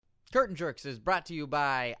Curtain Jerks is brought to you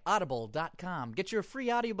by Audible.com. Get your free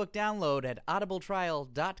audiobook download at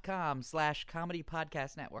audibletrial.com/comedy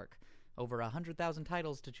podcast network. Over 100,000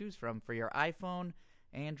 titles to choose from for your iPhone,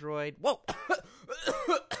 Android. Whoa!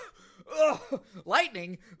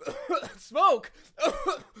 Lightning! Smoke!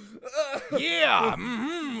 Yeah,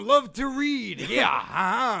 love to read.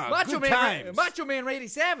 Yeah, Macho Man Randy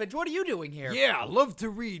Savage, what are you doing here? Yeah, love to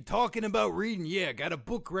read. Talking about reading, yeah, got a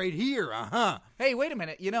book right here, Hey, wait a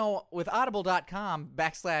minute. You know, with Audible.com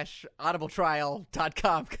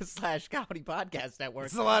 /audibletrial.com/comedy podcast network.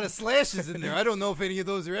 There's a lot of slashes in there. I don't know if any of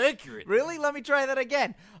those are accurate. Really? Let me try that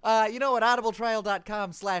again. You know, at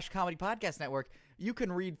audibletrial.com/comedy podcast network, you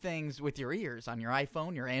can read things with your ears on your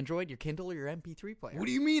iPhone, your Android, your Kindle, or your MP3 player. What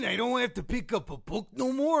do you mean? I don't have to pick up a book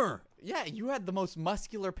no more? Yeah, you had the most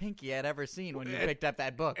muscular pinky I'd ever seen when you picked up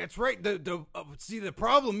that book. That's right. See, the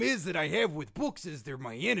problem is that I have with books is they're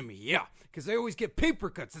my enemy, yeah. Because I always get paper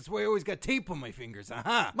cuts. That's why I always got tape on my fingers,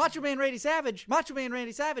 Macho Man Randy Savage,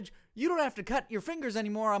 you don't have to cut your fingers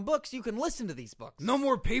anymore on books. You can listen to these books. No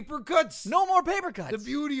more paper cuts? No more paper cuts. The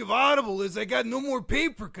beauty of Audible is I got no more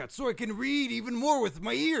paper cuts, so I can read even more with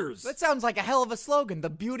my ears. That sounds like a hell of a slogan. The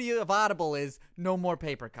beauty of Audible is no more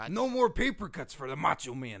paper cuts. No more paper cuts for the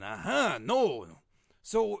Macho Man, no.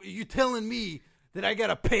 So you telling me that I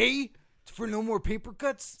gotta pay for no more paper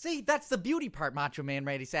cuts? See, that's the beauty part, Macho Man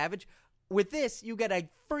Randy Savage. With this, you get a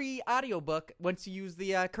free audiobook once you use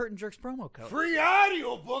the Curtain Jerks promo code. Free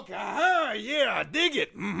audiobook? Yeah, dig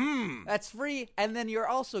it. That's free, and then you're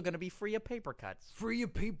also going to be free of paper cuts. Free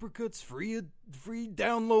of paper cuts, free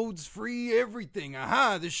downloads, free everything.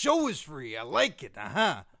 The show is free. I like it.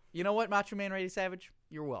 You know what, Macho Man Randy Savage?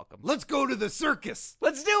 You're welcome. Let's go to the circus.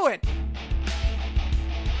 Let's do it!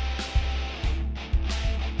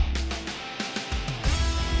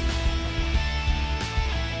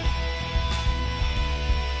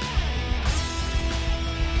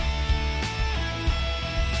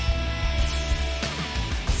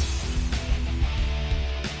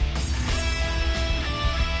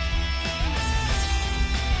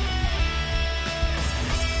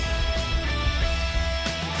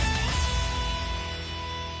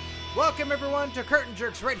 Welcome, everyone, to Curtain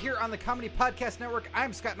Jerks right here on the Comedy Podcast Network.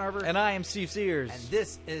 I'm Scott Narver. And I am Steve Sears. And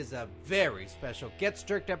this is a very special Gets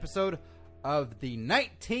Jerked episode of the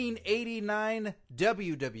 1989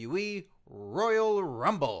 WWE Royal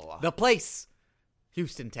Rumble. The place,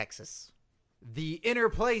 Houston, Texas. The inner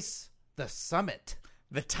place, the summit.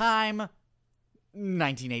 The time,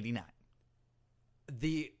 1989.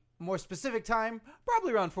 The more specific time,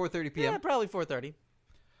 probably around 4:30 p.m. Yeah, probably 4:30.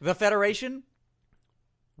 The Federation,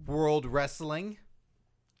 World Wrestling.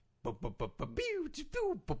 What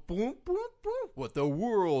the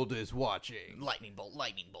world is watching. lightning bolt,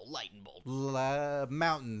 lightning bolt, lightning bolt.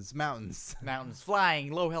 Mountains. Mountains,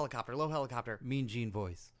 flying, low helicopter. Mean Gene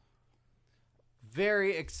voice.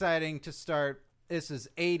 Very exciting to start. This is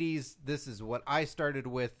 80s. This is what I started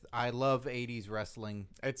with. I love 80s wrestling.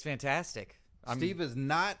 It's fantastic. Steve is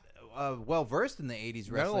not well-versed in the 80s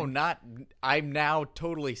wrestling. No, I'm now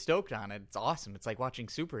totally stoked on it. It's awesome. It's like watching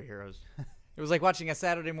superheroes. It was like watching a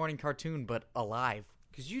Saturday morning cartoon, but alive.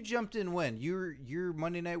 Because you jumped in when? You're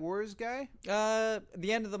Monday Night Wars guy? The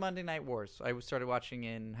end of the Monday Night Wars. I started watching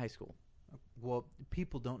in high school. Well,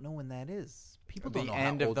 people don't know when that is. People don't know the how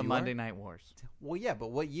end of old the you Monday are. Night Wars. Well, yeah,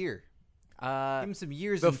 but what year? Give him some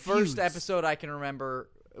years. The and first feuds. episode I can remember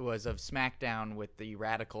was of SmackDown with the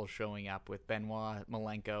Radicals showing up with Benoit,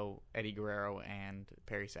 Malenko, Eddie Guerrero, and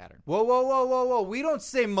Perry Saturn. Whoa! We don't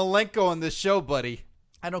say Malenko on this show, buddy.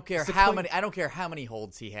 I don't care how many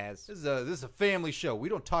holds he has. This is a family show. We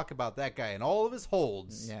don't talk about that guy and all of his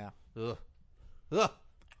holds. Yeah. Ugh.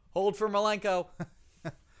 Hold for Malenko.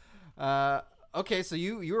 Okay, so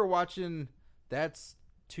you were watching. That's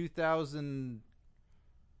 2000.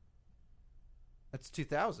 That's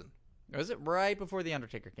 2000. Was it right before The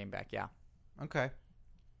Undertaker came back? Yeah. Okay.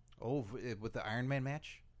 Oh, with the Iron Man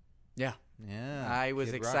match? Yeah. Yeah. I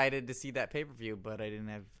was Kid Rock. excited to see that pay-per-view, but I didn't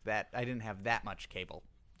have that much cable.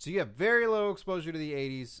 So you have very low exposure to the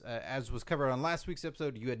 80s. As was covered on last week's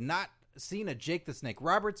episode, you had not seen a Jake the Snake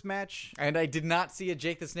Roberts match. And I did not see a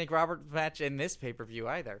Jake the Snake Roberts match in this pay-per-view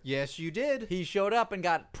either. Yes, you did. He showed up and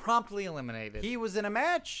got promptly eliminated. He was in a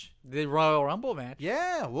match. The Royal Rumble match.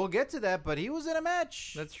 Yeah, we'll get to that, but he was in a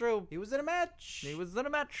match. That's true. He was in a match. He was in a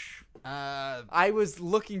match. I was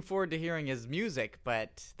looking forward to hearing his music,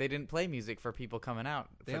 but they didn't play music for people coming out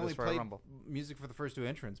They for only this Royal played Rumble. music for the first two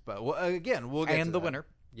entrants, but again, we'll get to And the that. winner.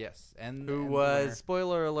 Yes, Who and the was,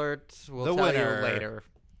 spoiler alert, we'll The tell winner. you later.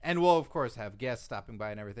 And we'll, of course, have guests stopping by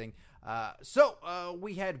and everything. So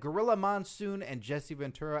we had Gorilla Monsoon and Jesse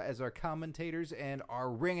Ventura as our commentators, and our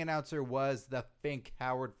ring announcer was the Fink,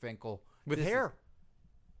 Howard Finkel. With This hair. is-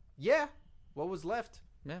 yeah. What was left?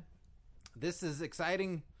 Yeah. This is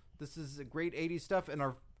exciting. This is great 80s stuff. And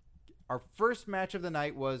our first match of the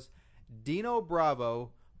night was Dino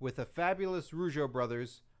Bravo with the Fabulous Rougeau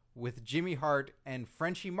Brothers with Jimmy Hart and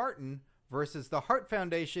Frenchie Martin versus the Hart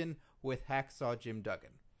Foundation with Hacksaw Jim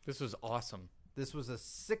Duggan. This was awesome. This was a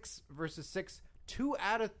 6 versus 6, 2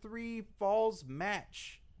 out of 3 falls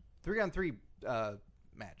match. 3-on-3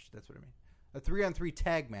 match. That's what I mean. A 3-on-3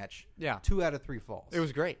 tag match. Yeah. 2 out of 3 falls. It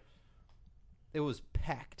was great. It was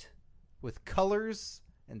packed with colors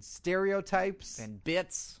and stereotypes. And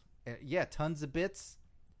bits. Yeah, tons of bits.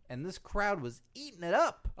 And this crowd was eating it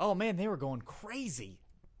up. Oh, man, they were going crazy.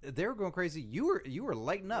 They were going crazy. You were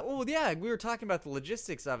lighting up. Oh, yeah, we were talking about the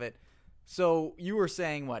logistics of it. So you were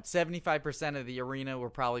saying, what, 75% of the arena were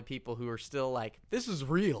probably people who are still like, this is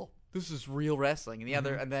real. This is real wrestling. And the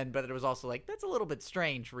other, but it was also like, that's a little bit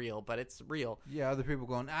strange real, but it's real. Yeah, other people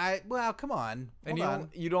going, well, come on. And Hold on.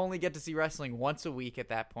 you'd only get to see wrestling once a week at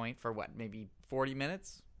that point for what, maybe 40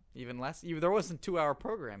 minutes? Even less? There wasn't 2-hour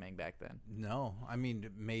programming back then. No, I mean,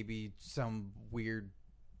 maybe some weird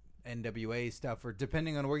NWA stuff, or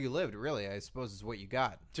depending on where you lived, really, I suppose is what you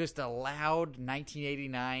got. Just a loud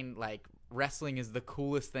 1989, like, wrestling is the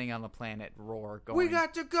coolest thing on the planet roar going. We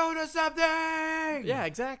got to go to something! Yeah,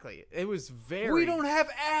 exactly. It was very... We don't have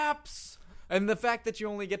apps! And the fact that you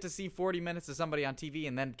only get to see 40 minutes of somebody on TV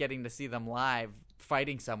and then getting to see them live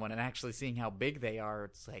fighting someone and actually seeing how big they are,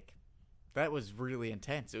 it's like, that was really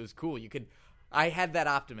intense. It was cool. I had that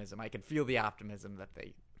optimism. I could feel the optimism that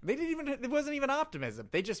they didn't even, it wasn't even optimism.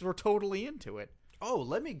 They just were totally into it. Oh,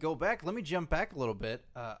 let me go back. Let me jump back a little bit.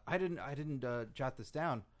 I didn't jot this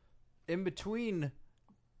down. In between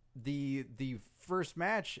the first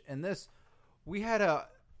match and this, we had a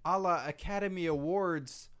la Academy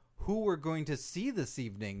Awards who we're going to see this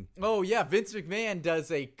evening. Oh, yeah. Vince McMahon does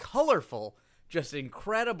a colorful, just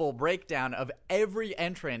incredible breakdown of every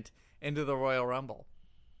entrant into the Royal Rumble.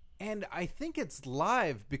 And I think it's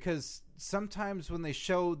live because sometimes when they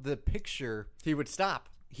show the picture, He would stop.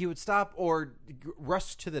 he would stop or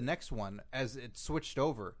rush to the next one as it switched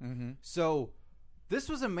over. Mm-hmm. So this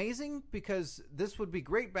was amazing because this would be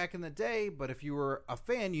great back in the day, but if you were a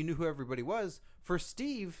fan, you knew who everybody was. For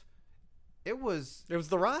Steve, it was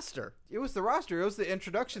the roster. the roster. It was the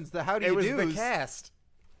introductions, the how do you It was do's. the cast.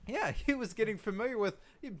 Yeah, he was getting familiar with.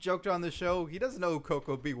 He joked on the show. He doesn't know who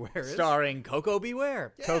Coco Beware is. Starring Coco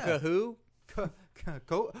Beware. Yeah. Coco who?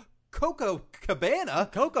 Coco Cabana.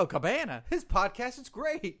 Coco Cabana. His podcast is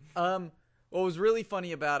great. What was really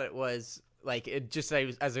funny about it was, like, it just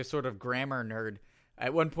as a sort of grammar nerd,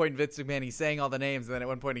 at one point Vince McMahon, he's saying all the names, and then at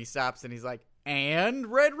one point he stops and he's like, and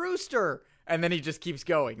Red Rooster. And then he just keeps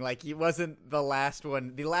going. Like, he wasn't the last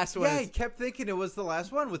one. The last one Yeah, is... he kept thinking it was the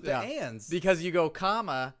last one with the ands. Because you go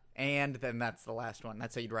comma, and then that's the last one.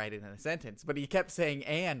 That's how you'd write it in a sentence. But he kept saying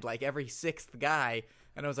and, like, every sixth guy.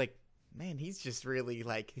 And I was like, man, he's just really,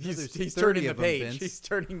 like, he's there's turning 30 the of them, page. Vince. He's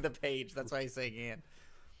turning the page. That's why he's saying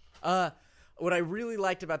and. What I really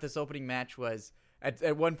liked about this opening match was,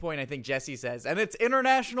 at one point, I think Jesse says, and it's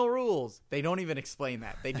international rules. They don't even explain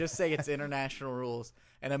that. They just say it's international rules.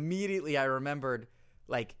 And immediately I remembered,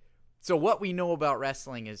 like, so what we know about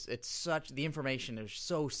wrestling is the information is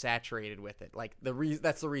so saturated with it. Like,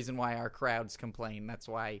 that's the reason why our crowds complain. That's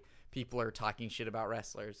why people are talking shit about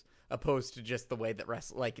wrestlers, opposed to just the way that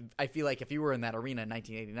like, I feel like if you were in that arena in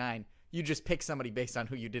 1989, you just pick somebody based on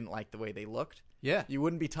who you didn't like the way they looked. Yeah. You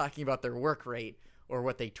wouldn't be talking about their work rate or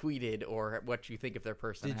what they tweeted or what you think of their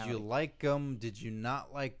personality. Did you like them? Did you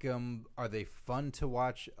not like them? Are they fun to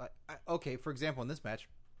watch? Okay, for example, in this match,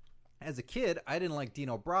 as a kid, I didn't like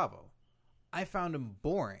Dino Bravo. I found him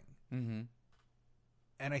boring. Mm-hmm.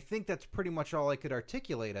 And I think that's pretty much all I could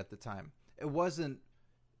articulate at the time. It wasn't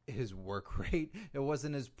his work rate. It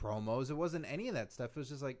wasn't his promos. It wasn't any of that stuff. It was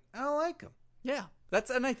just like, I don't like him. Yeah,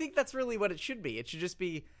 and I think that's really what it should be. It should just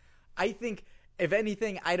be, I think, if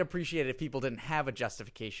anything, I'd appreciate it if people didn't have a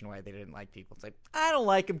justification why they didn't like people. It's like, I don't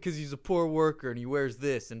like him because he's a poor worker and he wears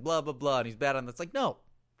this and blah blah blah and he's bad on this. Like, no,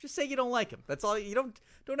 just say you don't like him. That's all. You don't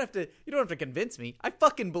have to convince me. I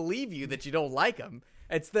fucking believe you that you don't like him.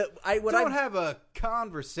 It's that Don't have a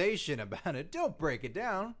conversation about it. Don't break it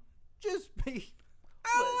down. Just be.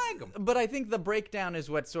 I don't like him. But I think the breakdown is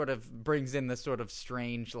what sort of brings in this sort of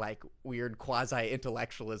strange, like, weird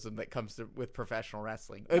quasi-intellectualism that comes with professional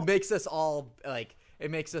wrestling. It makes us all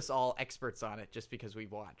experts on it just because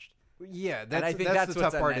we've watched. Yeah, I think that's the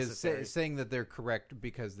what's tough part is unnecessary. saying that they're correct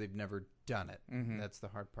because they've never done it. Mm-hmm. That's the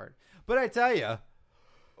hard part. But I tell you,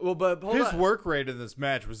 Well, but hold His on. work rate in this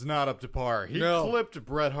match was not up to par. He No. clipped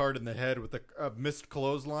Bret Hart in the head with a missed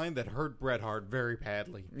clothesline that hurt Bret Hart very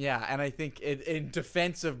badly. Yeah, and I think in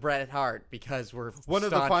defense of Bret Hart, because we're One of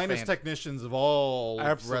the staunch finest fans. technicians of all of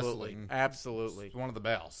Absolutely, wrestling. absolutely. One of the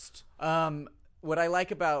best. What I like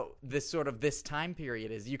about this time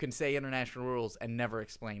period is you can say international rules and never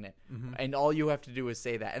explain it, and all you have to do is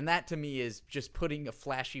say that, and that to me is just putting a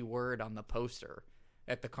flashy word on the poster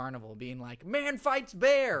at the carnival, being like "man fights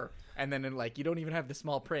bear," and then you don't even have the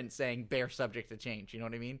small print saying "bear subject to change." You know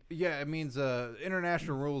what I mean? Yeah, it means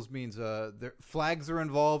international rules means flags are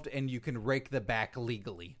involved and you can rake the back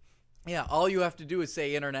legally. Yeah, all you have to do is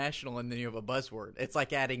say international, and then you have a buzzword. It's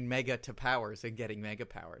like adding mega to powers and getting mega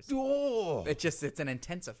powers. Oh, It's an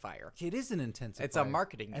intensifier. it is an intensive. It's a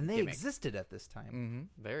marketing and they gimmick. existed at this time.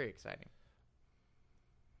 Very exciting.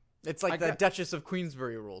 It's like the Duchess of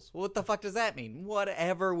Queensberry rules. Well, what the fuck does that mean?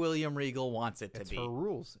 Whatever William Regal wants it to It's be. her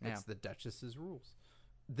rules. Yeah. It's the Duchess's rules.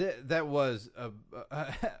 That was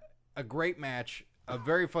a great match. A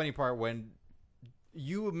very funny part when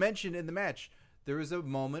you mentioned in the match there was a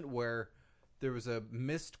moment where there was a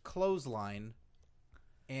missed clothesline,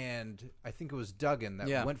 and I think it was Duggan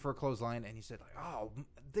that went for a clothesline, and he said, like, "Oh,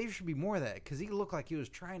 there should be more of that," because he looked like he was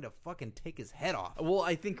trying to fucking take his head off. Well,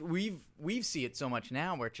 I think we've see it so much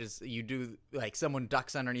now, which is you do like someone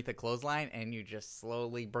ducks underneath a clothesline, and you just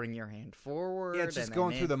slowly bring your hand forward. Yeah, it's just and going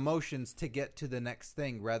then through the motions to get to the next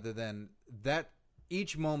thing, rather than that.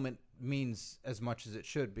 Each moment means as much as it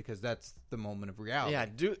should, because that's the moment of reality. Yeah,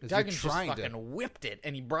 Is you're Duggan just trying fucking whipped it,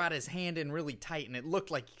 and he brought his hand in really tight, and it looked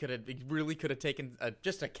like he really could have taken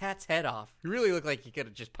just a cat's head off. He really looked like he could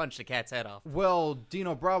have just punched a cat's head off. Well,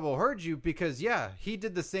 Dino Bravo heard you, because he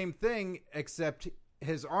did the same thing, except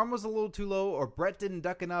his arm was a little too low, or Brett didn't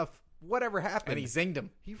duck enough. Whatever happened, And he zinged him.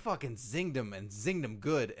 He fucking zinged him, and zinged him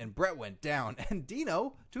good, and Brett went down, and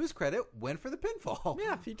Dino, to his credit, went for the pinfall.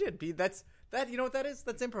 Yeah, he did. That you know what that is?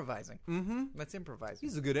 That's improvising. Mm-hmm. That's improvising.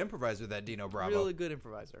 He's a good improviser, that Dino Bravo. Really good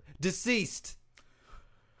improviser. Deceased.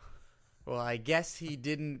 Well, I guess he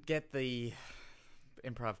didn't get the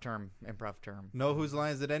improv term. Know whose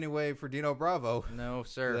line is it anyway for Dino Bravo? No,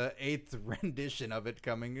 sir. The 8th rendition of it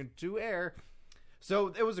coming into air. So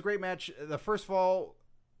it was a great match. The first fall,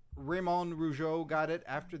 Raymond Rougeau got it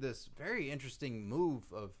after this very interesting move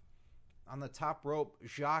of, on the top rope,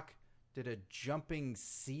 Jacques did a jumping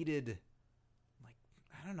seated, like,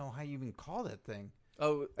 I don't know how you even call that thing.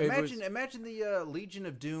 Oh, Imagine the Legion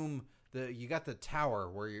of Doom. You got the tower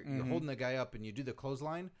where you're holding the guy up and you do the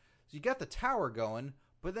clothesline. So you got the tower going,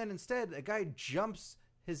 but then instead a guy jumps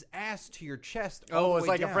his ass to your chest. All the it's way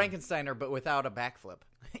like down. a Frankensteiner, but without a backflip.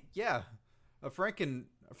 Yeah, a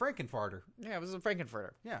Frankenfarter. Yeah, it was a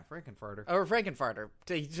Frankenfurter. Yeah, Frankenfarter. Or a Frankenfarter.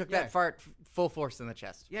 He took Yeah. that fart full force in the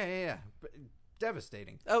chest. Yeah. But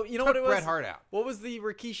devastating. Oh, you know Took what it was? Bret Hart out. What was the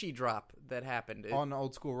Rikishi drop that happened? On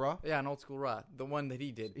Old School Raw? Yeah, on Old School Raw. The one that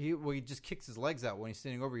he did. He just kicks his legs out when he's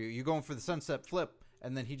standing over you. You're going for the sunset flip,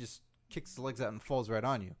 and then he just kicks his legs out and falls right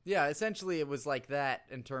on you. Yeah, essentially it was like that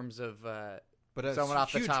in terms of But it's someone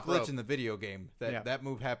off the huge top glitch rope. in the video game. Yeah. That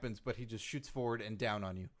move happens, but he just shoots forward and down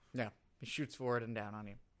on you. Yeah, he shoots forward and down on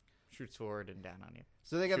you. Shoots forward and down on you.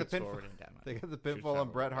 So they got Shoots the pinfall. forward and down on They you. got the Shoots pinfall on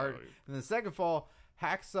forward Bret and Hart. down on you. And the second fall,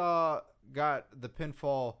 Hacksaw got the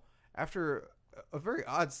pinfall after a very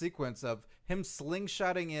odd sequence of him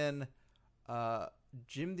slingshotting in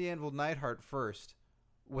Jim the Anvil Neidhart first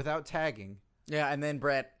without tagging. Yeah, and then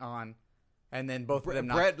Brett on. And then both of them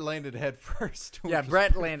knocked. Brett landed head first. Yeah, which is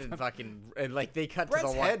Brett pretty landed funny. fucking like they cut Brett's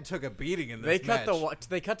to the head took a beating in They this cut match.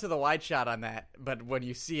 they cut to the wide shot on that, but when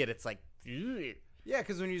you see it, it's like, ugh. Yeah,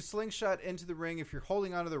 because when you slingshot into the ring, if you're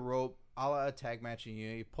holding onto the rope, a la a tag match, and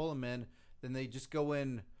you pull them in, then they just go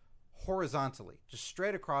in horizontally, just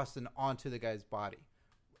straight across and onto the guy's body.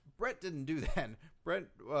 Brett didn't do that. Brett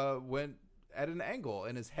went at an angle,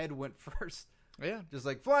 and his head went first. Yeah. Just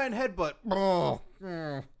like flying headbutt.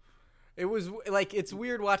 It was like it's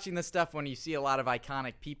weird watching this stuff when you see a lot of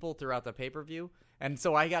iconic people throughout the pay-per-view. And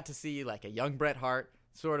so I got to see like a young Bret Hart,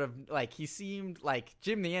 sort of like he seemed like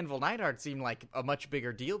Jim the Anvil Neidhart seemed like a much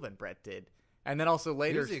bigger deal than Bret did. And then also He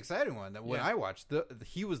later was the exciting one. That when Yeah. I watched,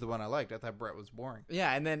 he was the one I liked. I thought Brett was boring.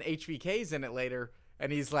 yeah, and then HBK's in it later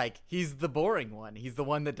and he's the boring one. He's the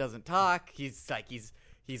one that doesn't talk. He's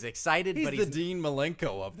excited He's but the he's Dean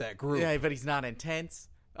Malenko of that group. yeah, but he's not intense.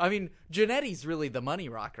 I mean, Jannetty's really the money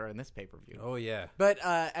rocker in this pay-per-view. Oh yeah. But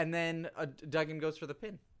and then Duggan goes for the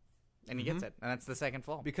pin, and he gets it, and that's the second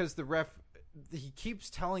fall. Because the ref, he keeps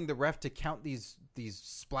telling the ref to count these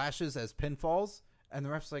splashes as pinfalls, and the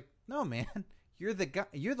ref's like, "No, man, you're the guy.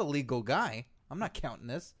 You're the legal guy. I'm not counting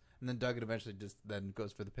this." and then Duggan eventually just then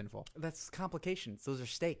goes for the pinfall. That's complications. Those are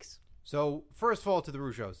stakes. So first fall to the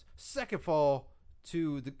Rougeaus, second fall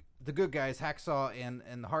to the good guys, Hacksaw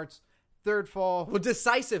and the Hearts. Third fall, Well,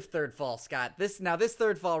 decisive third fall, Scott. This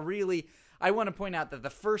third fall really. I want to point out that the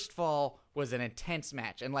first fall was an intense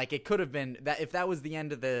match, and like it could have been that if that was the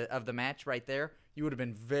end of the match right there, you would have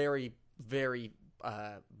been very, very,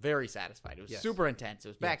 very satisfied. It was Yes. super intense. It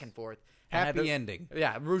was back Yes. and forth. And happy had the- ending.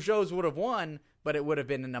 Yeah, Rougeau's would have won, but it would have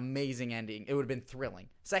been an amazing ending. It would have been thrilling.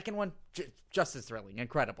 Second one, just as thrilling,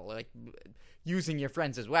 incredible. Like using your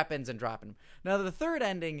friends as weapons and dropping them. Now the third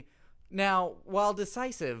ending, while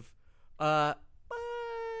decisive, a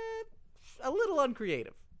little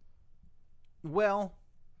uncreative. Well,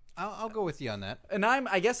 I'll go with you on that. And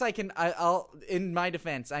I'll in my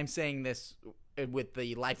defense, I'm saying this with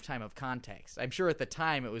the lifetime of context. I'm sure at the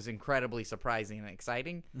time it was incredibly surprising and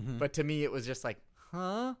exciting, but to me it was just like,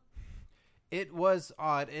 huh? It was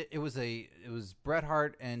odd. It was Bret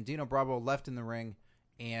Hart and Dino Bravo left in the ring,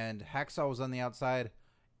 and Hacksaw was on the outside,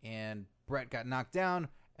 and Bret got knocked down,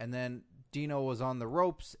 and then Dino was on the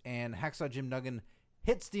ropes, and Hacksaw Jim Duggan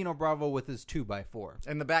hits Dino Bravo with his 2x4.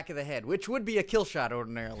 In the back of the head, which would be a kill shot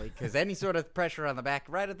ordinarily, because any sort of pressure on the back,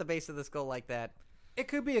 right at the base of the skull like that. It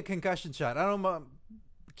could be a concussion shot. I don't know.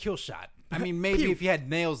 Kill shot. I mean, maybe Pew. if you had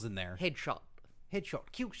nails in there. Head shot. Head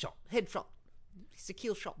shot. Kill shot. Head shot. It's a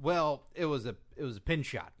kill shot. Well, it was a pin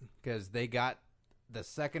shot because they got the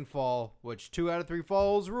second fall, which 2 out of 3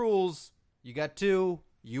 falls rules. You got 2,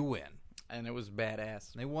 you win. And it was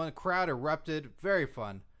badass. They won. The crowd erupted. Very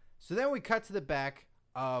fun. So then we cut to the back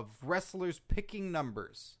of wrestlers picking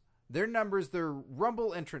numbers. Their numbers, their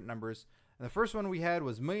Rumble entrant numbers. And the first one we had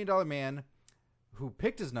was $1 Million Man, who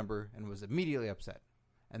picked his number and was immediately upset.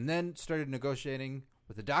 And then started negotiating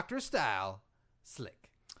with the Doctor of Style, Slick.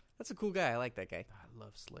 That's a cool guy. I like that guy. I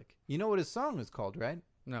love Slick. You know what his song is called, right?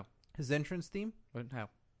 No. His entrance theme? What? How?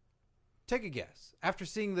 Take a guess. After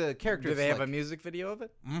seeing the character Do of they have a Slick. music video of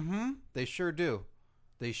it? Mm-hmm. They sure do.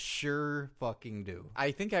 They sure fucking do.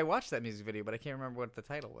 I think I watched that music video, but I can't remember what the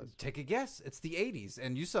title was. Take a guess. It's the 80s,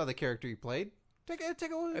 and you saw the character he played. Take a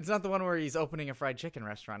It's not the one where he's opening a fried chicken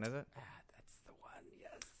restaurant, is it? That's the one.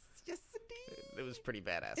 Yes. Yes, indeed. It was pretty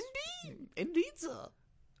badass. Indeed. Indeed, sir.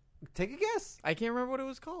 Take a guess. I can't remember what it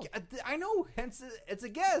was called. I know. Hence, it's a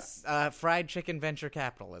guess. Fried chicken venture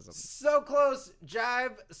capitalism. So close.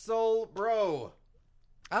 Jive Soul Bro.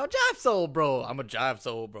 Oh, Jive Soul Bro. I'm a Jive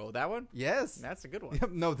Soul Bro. That one? Yes. That's a good one.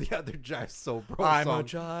 No, the other Jive Soul Bro I'm song. a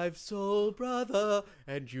Jive Soul brother,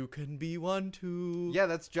 and you can be one too. Yeah,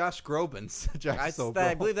 that's Josh Groban's Jive Soul Bro.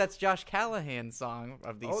 I believe that's Josh Callahan's song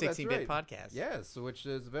of the Oh, that's 16-bit right. podcast. Yes, which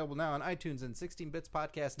is available now on iTunes and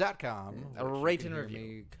 16bitspodcast.com. A which you rate can and hear review.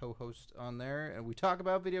 Me co-host on there, and we talk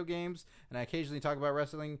about video games, and I occasionally talk about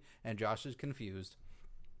wrestling, and Josh is confused.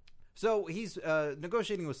 So he's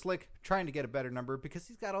negotiating with Slick, trying to get a better number because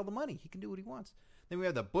he's got all the money. He can do what he wants. Then we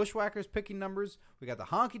have the Bushwhackers picking numbers. We got the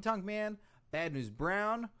Honky Tonk Man, Bad News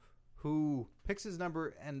Brown, who picks his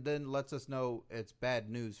number and then lets us know it's bad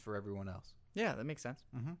news for everyone else. Yeah, that makes sense.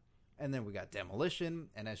 Mm-hmm. And then we got Demolition,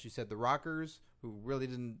 and as you said, the Rockers, who really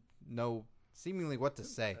didn't know seemingly what to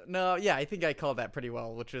say. No, yeah, I think I called that pretty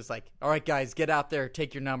well, which was like, all right, guys, get out there,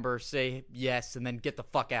 take your number, say yes, and then get the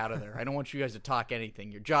fuck out of there. I don't want you guys to talk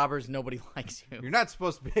anything. You're jobbers. Nobody likes you. You're not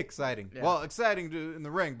supposed to be exciting. Yeah. Well, exciting in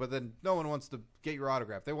the ring, but then no one wants to get your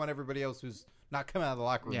autograph. They want everybody else who's not coming out of the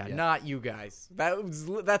locker room Yeah, yet. not you guys.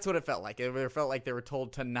 That's what it felt like. It felt like they were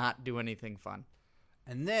told to not do anything fun.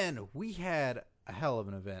 And then we had a hell of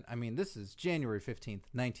an event. I mean, this is January 15th,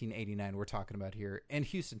 1989 we're talking about here in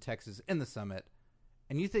Houston, Texas, in the Summit.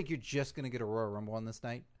 And you think you're just going to get a Royal Rumble on this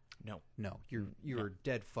night? No. No, you're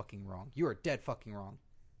dead fucking wrong. You are dead fucking wrong.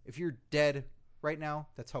 If you're dead right now,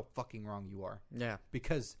 that's how fucking wrong you are. Yeah.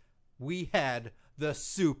 Because we had the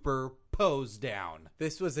Super Pose Down.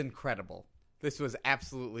 This was incredible. This was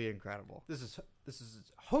absolutely incredible. This is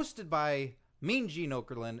hosted by Mean Gene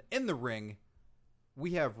Okerlund in the ring.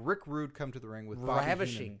 We have Rick Rude come to the ring with Bobby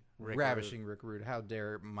Ravishing Heenan. Rick Rick Rude. How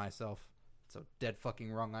dare myself? So dead fucking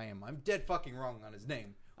wrong I am. I'm dead fucking wrong on his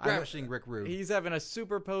name. Ravishing Rick Rude. He's having a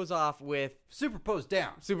super pose off with Super Pose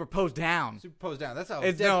Down. super pose down. Super Pose Down. That's how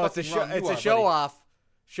It's dead no, it's a fucking show. wrong you It's a are, show buddy. off,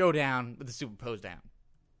 showdown with the super pose down.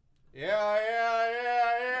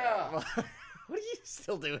 Yeah. What are you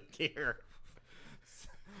still doing here,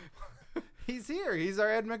 He's here. He's our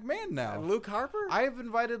Ed McMahon now. Luke Harper? I've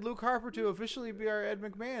invited Luke Harper to officially be our Ed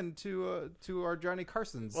McMahon to our Johnny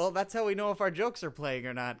Carsons. Well, that's how we know if our jokes are playing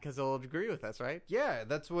or not, because they'll agree with us, right? yeah,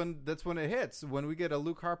 that's when it hits. When we get a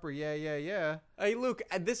Luke Harper, yeah. Hey, Luke,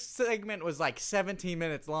 this segment was like 17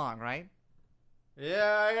 minutes long, right?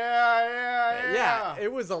 Yeah,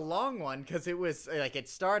 it was a long one because it was like it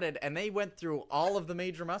started and they went through all of the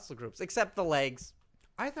major muscle groups except the legs.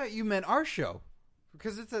 I thought you meant our show.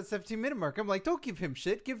 Because it's at 17-minute mark. I'm like, don't give him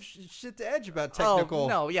shit. Give shit to Edge about technical. Oh,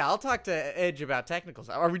 no, yeah, I'll talk to Edge about technicals.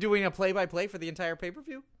 Are we doing a play-by-play for the entire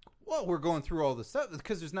pay-per-view? Well, we're going through all the stuff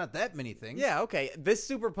because there's not that many things. Yeah, okay. This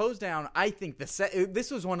Super Pose Down, I think this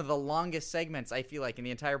was one of the longest segments, I feel like, in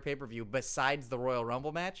the entire pay-per-view, besides the Royal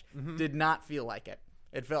Rumble match. Did not feel like it.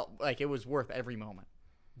 It felt like it was worth every moment.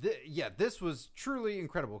 This was truly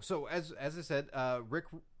incredible. So, as I said,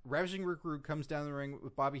 Ravishing Rick Rude comes down the ring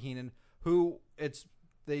with Bobby Heenan, who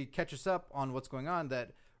they catch us up on what's going on,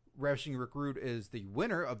 that Ravishing Rick Rude is the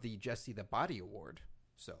winner of the Jesse the Body Award.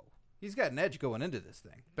 So he's got an edge going into this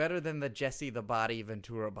thing. Better than the Jesse the Body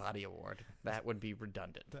Ventura Body Award. That would be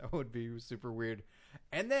redundant. That would be super weird.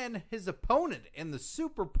 And then his opponent in the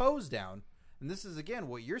Super Pose Down, and this is again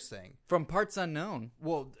what you're saying. From Parts Unknown.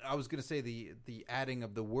 Well, I was going to say the adding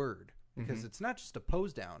of the word, because it's not just a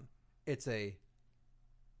pose down, it's a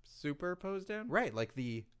Super Pose Down? right, like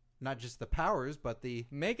the not just the powers, but the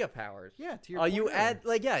Mega powers. yeah. To your Oh, point you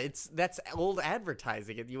earlier. add that's old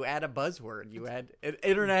advertising. You add a buzzword. You add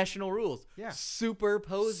international rules. Yeah. Super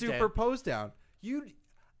Pose super Down. pose down.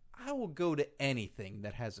 I will go to anything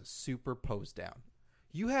that has a super pose down.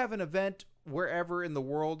 You have an event wherever in the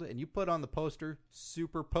world, and you put on the poster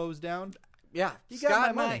 "Super Pose Down." Yeah, You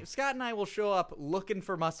got my money. Scott and I will show up looking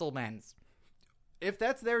for muscle men's. If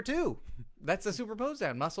that's there too. That's a Super Pose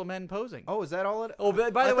Down. Muscle men posing. Oh, is that all it? Oh,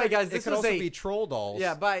 by the way, guys, it this could was also a be troll dolls.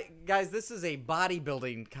 Yeah, guys, this is a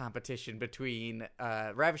bodybuilding competition between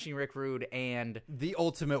Ravishing Rick Rude and the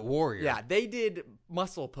Ultimate Warrior. yeah, they did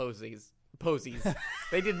muscle posies.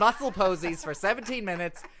 They did muscle posies for 17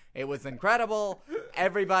 minutes. It was incredible.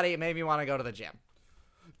 Everybody, it made me want to go to the gym.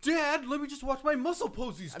 Dad, let me just watch my muscle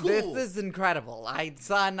poses. Cool. This is incredible.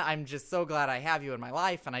 Son, I'm just so glad I have you in my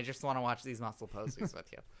life, and I just want to watch these muscle poses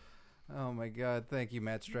with you. Oh my God! Thank you,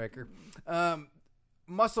 Matt Stryker.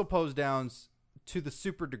 Muscle pose downs to the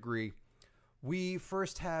super degree. We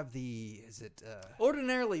first have the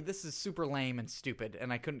Ordinarily, this is super lame and stupid,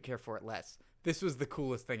 and I couldn't care for it less. This was the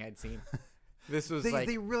coolest thing I'd seen. This was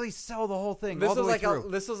they really sell the whole thing. This all the was way like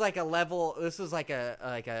through. this was like a level. This was like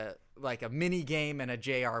a mini game and a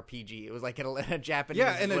JRPG. It was like a Japanese.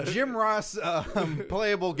 Yeah, in a Jim Ross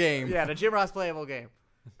playable game. Yeah, in a Jim Ross playable game.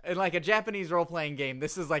 In like a Japanese role playing game.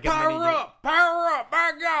 This is like a Power mini game. up! Power up!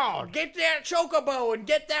 My God! Get that chocobo and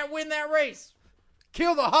win that race.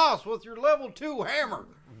 Kill the hoss with your level 2 hammer.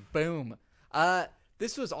 Boom.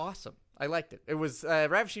 This was awesome. I liked it. It was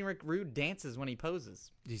Ravishing Rick Rude dances when he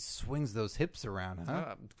poses. He swings those hips around,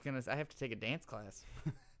 huh? I have to take a dance class.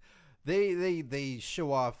 They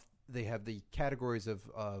show off. They have the categories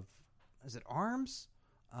of is it arms?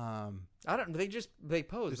 I don't. They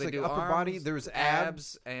pose. There's They like do upper arms, body, there's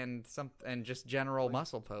abs. and just general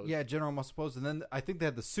muscle pose. Yeah, general muscle pose, and then I think they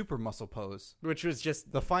had the super muscle pose, which was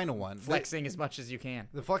just the final one. flexing as much as you can.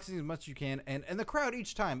 The flexing as much as you can, and the crowd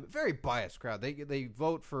each time, very biased crowd. They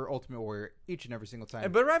vote for Ultimate Warrior each and every single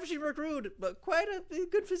time. But Ravishing Rick Rude, but quite a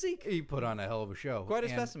good physique. He put on a hell of a show. Quite a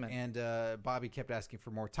specimen. And Bobby kept asking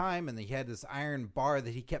for more time, and he had this iron bar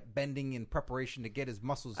that he kept bending in preparation to get his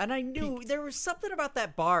muscles. And I knew peaked. there was something about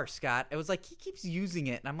that bar, Scott. It was like he keeps using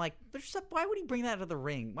it, and I'm like, why would he bring that to the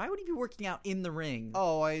ring? Why would he be working out in the ring?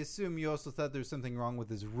 Oh, I assume you also thought there was something wrong with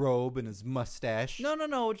his robe and his mustache.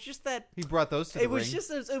 No. It's just that He brought those to the it was ring.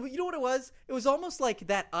 just, you know what it was? It was almost like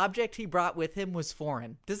that object he brought with him was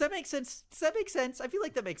foreign. Does that make sense? I feel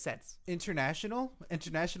like that makes sense. International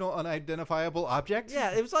unidentifiable object?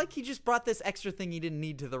 Yeah, it was like he just brought this extra thing he didn't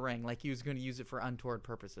need to the ring, like he was going to use it for untoward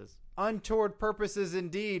purposes. Untoward purposes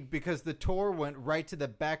indeed, because the Tor went right to the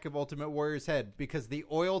back of Ultimate Warrior's head, because the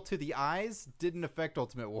oil to the eyes didn't affect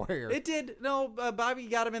Ultimate Warrior. It did. No, Bobby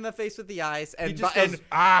got him in the face with the eyes, and He just goes,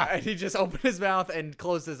 and he just opened his mouth and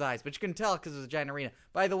closed his eyes. But you couldn't tell because it was a giant arena.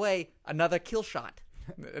 By the way, another kill shot,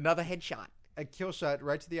 another headshot. A kill shot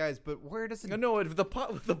right to the eyes, but where does it... No, the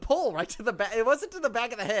pole right to the back. It wasn't to the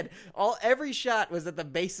back of the head. Every shot was at the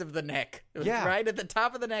base of the neck. It was right at the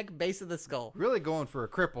top of the neck, base of the skull. Really going for a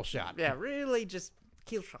cripple shot. Yeah, really just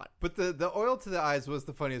kill shot. But the oil to the eyes was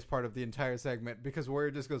the funniest part of the entire segment, because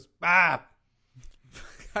Warrior just goes, bah!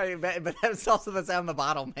 But that was also the sound the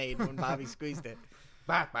bottle made when Bobby squeezed it.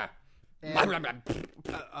 Bah, bah. And,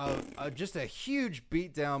 just a huge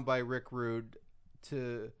beatdown by Rick Rude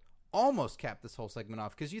to almost cap this whole segment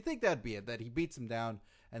off, because you think that'd be it, that he beats him down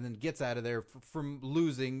and then gets out of there from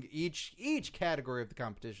losing each category of the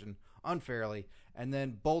competition unfairly, and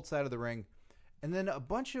then bolts out of the ring. And then a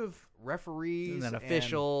bunch of referees And then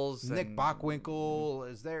officials. Nick and Bockwinkel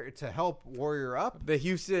is there to help Warrior up.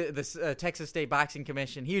 the Texas State Boxing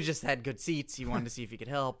Commission. He just had good seats. He wanted to see if he could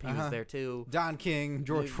help. He was there too. Don King,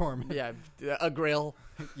 George Foreman. Yeah, a grill.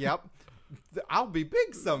 Yep. I'll be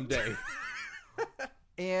big someday.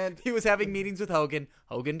 And He was having meetings with Hogan.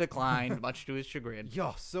 Hogan declined, much to his chagrin.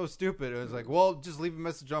 yo, so stupid. It was like, well, just leave a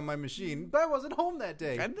message on my machine. But I wasn't home that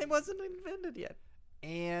day. And it wasn't invented yet.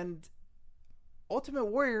 And Ultimate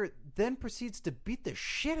Warrior then proceeds to beat the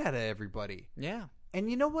shit out of everybody. Yeah. And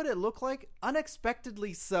you know what it looked like?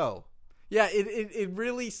 Unexpectedly so. Yeah, it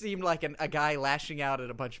really seemed like a guy lashing out at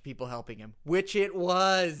a bunch of people helping him, which it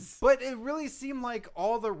was. But it really seemed like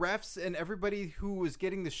all the refs and everybody who was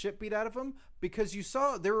getting the shit beat out of them, because you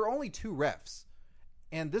saw there were only 2 refs.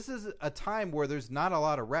 And this is a time where there's not a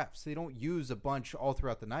lot of refs. They don't use a bunch all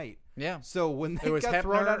throughout the night. Yeah. So when they There was got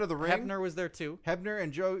thrown out of the ring, Hebner was there too. Hebner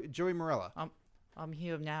and Joey Morella. I'm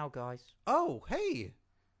here now, guys. Oh, hey.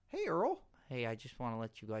 Hey, Earl. Hey, I just want to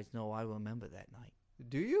let you guys know I remember that night.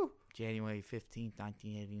 Do you? January 15th,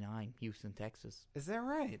 1989, Houston, Texas. Is that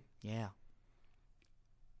right? Yeah.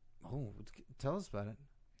 Oh, tell us about it.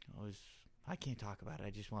 I can't talk about it. I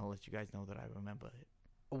just want to let you guys know that I remember it.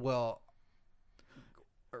 Well,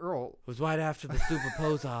 Earl. It was right after the super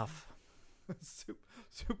pose off.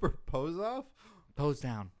 Super pose off? Pose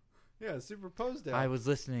down. Yeah, super pose down. I was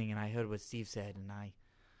listening and I heard what Steve said, and I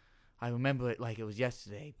remember it like it was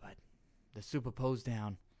yesterday, but the super pose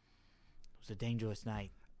down was a dangerous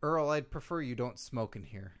night. Earl, I'd prefer you don't smoke in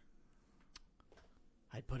here.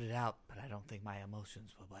 I'd put it out, but I don't think my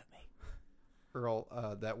emotions would let me.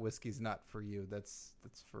 Earl, that whiskey's not for you. That's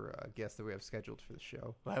for a guest that we have scheduled for the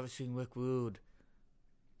show. Ravishing Rick Rude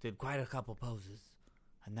did quite a couple poses,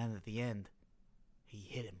 and then at the end, he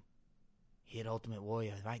hit him. He hit Ultimate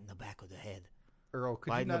Warrior right in the back of the head. Earl, could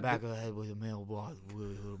right you in not the back of the head with a mailbox.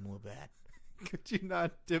 Really hurt him real bad. Could you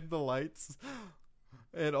not dim the lights?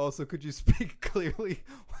 And also, could you speak clearly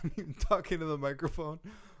when you talk into the microphone?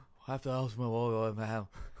 After Ultimate Warrior,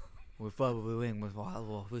 we fought with the ring with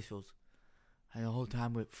all officials, and the whole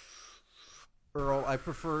time we. Earl, I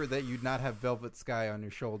prefer that you not have Velvet Sky on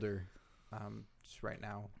your shoulder just right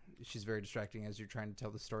now. She's very distracting as you're trying to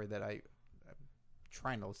tell the story that I'm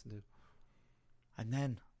trying to listen to. And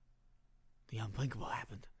then, the unthinkable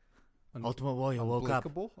happened. Ultimate Warrior woke up.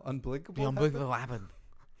 Unblinkable? The unthinkable happened.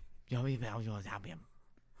 You know what happened?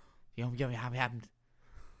 You know what happened?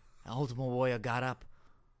 And Ultimate Warrior got up,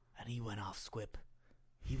 and he went off squip.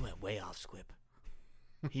 He went way off squip.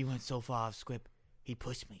 He went so far off squip, he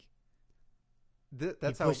pushed me. He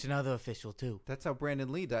pushed another official, too. That's how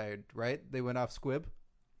Brandon Lee died, right? They went off squib?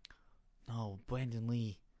 No, Brandon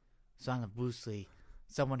Lee, son of Bruce Lee.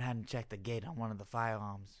 Someone hadn't checked the gate on one of the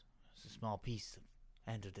firearms. It was a small piece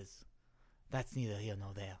that entered us. That's neither here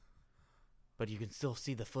nor there. But you can still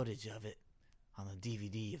see the footage of it on the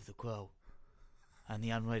DVD of The Crow and the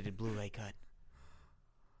unrated Blu-ray cut.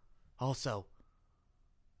 Also,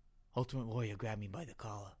 Ultimate Warrior grabbed me by the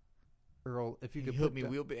collar. Earl, if you could hurt me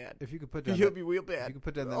real bad. If you could put He down hurt me real bad. you could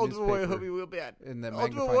put down the Ultimate Warrior newspaper hurt me real bad. in the Ultimate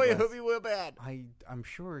magnifying Warrior glass. hurt me real bad. I'm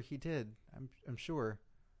sure he did. I'm sure.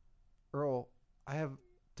 Earl, I have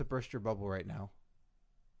to burst your bubble right now.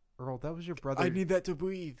 Earl, that was your brother. I need that to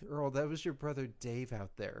breathe. Earl, that was your brother Dave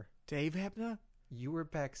out there. Dave Hebner? You were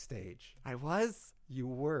backstage. I was? You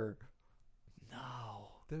were.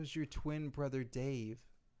 No. That was your twin brother Dave.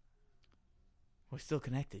 We're still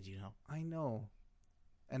connected, you know. I know.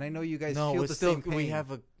 And I know you guys No, feel we're the still, same pain. we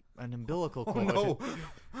have an umbilical Oh, cord. no.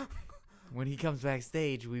 When he comes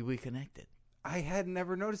backstage, we reconnected. I had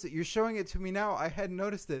never noticed it. You're showing it to me now. I hadn't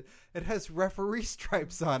noticed it. It has referee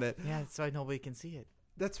stripes on it. Yeah, that's why nobody can see it.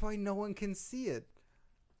 That's why no one can see it.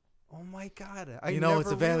 Oh my god! It's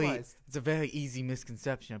realized. a very easy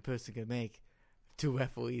misconception a person could make. 2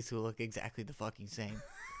 referees who look exactly the fucking same.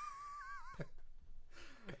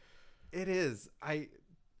 It is.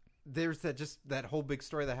 There's that whole big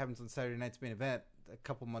story that happens on Saturday Night's Main Event a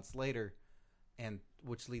couple months later, and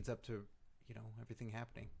which leads up to everything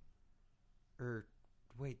happening.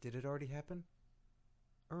 Wait, did it already happen?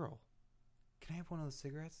 Earl, can I have one of those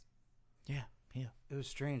cigarettes? Yeah. It was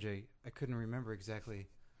strange. I couldn't remember exactly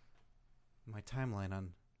my timeline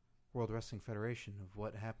on World Wrestling Federation of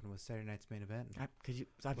what happened with Saturday Night's Main Event.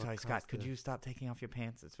 I'm sorry, Scott. Could you stop taking off your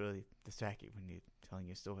pants? It's really distracting when you're telling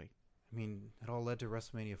your story. I mean, it all led to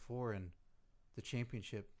WrestleMania 4 and the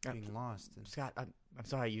championship being lost. And Scott, I'm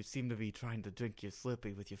sorry. You seem to be trying to drink your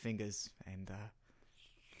Slurpee with your fingers, and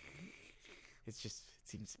it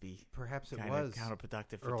seems to be perhaps it kind was of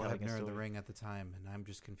counterproductive for Earl telling a Hebner in story. the ring at the time, and I'm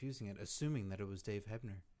just confusing it, assuming that it was Dave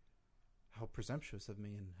Hebner. How presumptuous of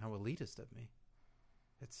me and how elitist of me.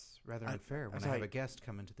 It's rather unfair when I sorry. have a guest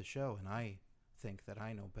come into the show and I think that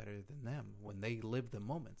I know better than them when they live the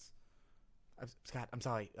moments. Scott, I'm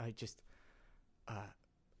sorry. I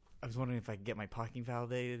was wondering if I could get my parking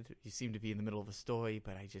validated. You seem to be in the middle of a story,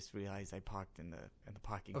 but I just realized I parked in the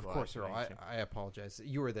parking Of garage. course, Earl. I apologize.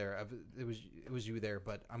 You were there. It was you there,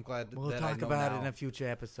 but I'm glad We'll that I talk know about now. it in a future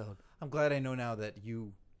episode. I'm glad I know now that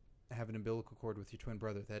you have an umbilical cord with your twin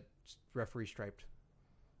brother that's referee striped.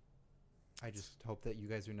 I just hope that you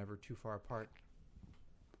guys are never too far apart.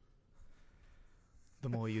 The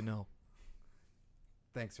more you know.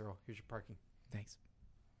 Thanks, Earl. Here's your parking. Thanks.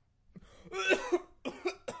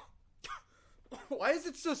 Why is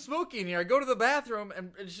it so smoky in here? I go to the bathroom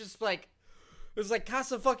and it's just like there's like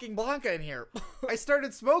Casa fucking Blanca in here. I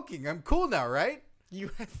started smoking. I'm cool now, right?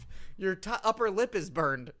 You have your upper lip is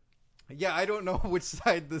burned. Yeah, I don't know which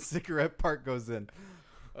side the cigarette part goes in.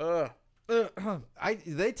 Ugh.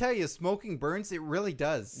 They tell you smoking burns. It really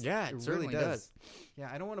does. Yeah, it certainly does. Yeah,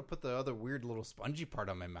 I don't want to put the other weird little spongy part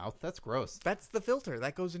on my mouth. That's gross. That's the filter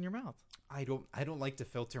that goes in your mouth. I don't like to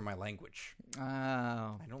filter my language. Oh.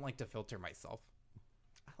 I don't like to filter myself.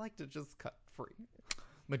 I like to just cut free.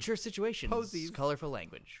 Mature situations. Posies. Colorful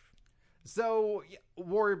language. So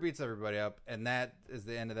Warrior beats everybody up, and that is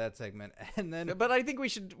the end of that segment. And then, But I think we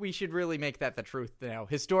should really make that the truth now.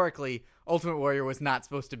 Historically, Ultimate Warrior was not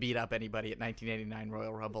supposed to beat up anybody at 1989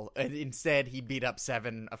 Royal Rumble, and instead he beat up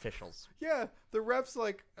 7 officials. yeah, the ref's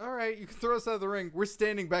like, "All right, you can throw us out of the ring. We're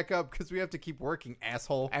standing back up because we have to keep working,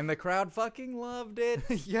 asshole." And the crowd fucking loved it.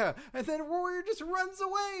 Yeah, and then Warrior just runs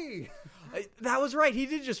away. That was right. He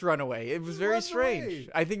did just run away. It was very runs strange. away.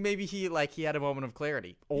 I think maybe he had a moment of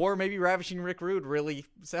clarity, or maybe Ravishing Rick Rude really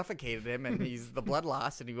suffocated him, and he's the blood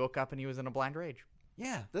loss, and he woke up and he was in a blind rage.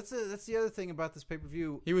 Yeah, that's the other thing about this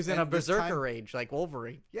pay-per-view. He was in And a this berserker time- rage like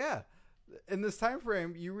Wolverine. Yeah, in this time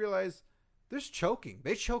frame, you realize there's choking.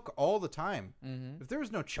 They choke all the time. Mm-hmm. If there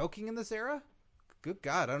was no choking in this era, good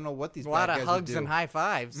God, I don't know what these A lot bad of guys hugs would do. and high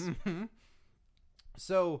fives. Mhm.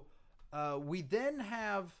 So we then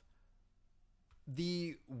have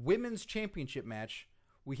the women's championship match.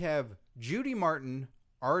 We have Judy Martin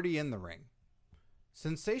already in the ring.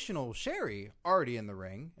 Sensational Sherry already in the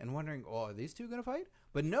ring and wondering, oh, are these two going to fight?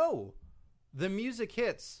 But no, the music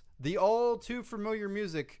hits. The all too familiar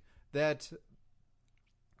music that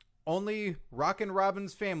only Rockin'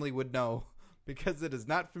 Robin's family would know because it is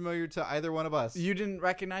not familiar to either one of us. You didn't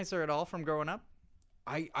recognize her at all from growing up?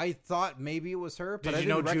 I thought maybe it was her, but Did I you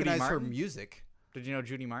didn't know Judy recognize her Martin? music. Did you know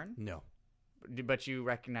Judy Martin? No. But you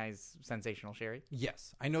recognize Sensational Sherry?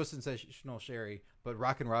 Yes, I know Sensational Sherry, but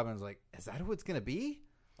Rockin' Robin's like, is that who it's going to be?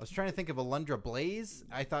 I was trying to think of Alundra Blaze.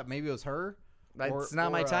 I thought maybe it was her. That's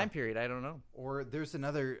not my time period. I don't know. Or there's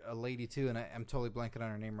another lady, too, and I'm totally blanking on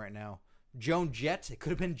her name right now. Joan Jett. It could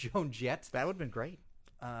have been Joan Jett. That would have been great.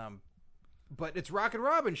 But it's Rockin'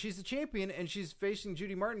 Robin. She's the champion, and she's facing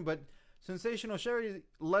Judy Martin. But Sensational Sherry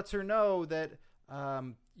lets her know that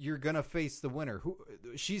you're going to face the winner.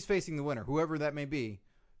 She's facing the winner, whoever that may be.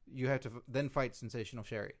 You have to then fight Sensational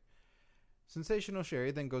Sherry. Sensational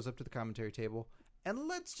Sherry then goes up to the commentary table. And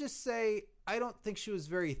let's just say, I don't think she was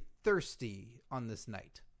very thirsty on this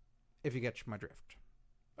night, if you catch my drift.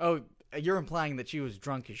 Oh, you're implying that she was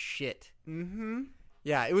drunk as shit. Mm-hmm.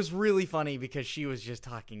 Yeah, it was really funny because she was just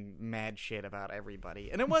talking mad shit about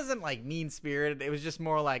everybody. And it wasn't like mean-spirited. It was just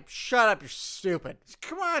more like, shut up, you're stupid.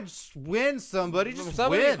 Come on, just win somebody. Just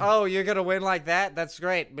Somebody- win. Oh, you're going to win like that? That's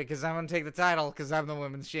great because I'm going to take the title because I'm the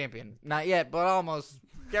women's champion. Not yet, but almost.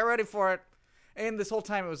 Get ready for it. And this whole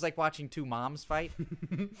time it was like watching two moms fight.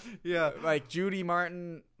 Yeah. Like Judy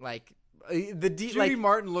Martin, like Judy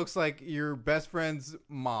Martin looks like your best friend's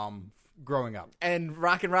mom growing up. and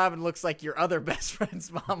Rockin' Robin looks like your other best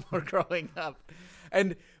friend's mom were growing up.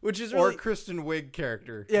 And which is really Or Kristen Wiig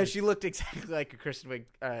character. yeah, she looked exactly like a Kristen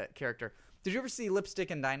Wiig character. Did you ever see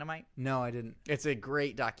Lipstick and Dynamite? No, I didn't. It's a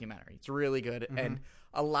great documentary. It's really good, Mm-hmm. and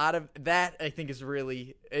a lot of that I think is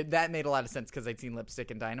really that made a lot of sense because I'd seen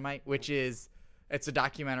Lipstick and Dynamite, which is it's a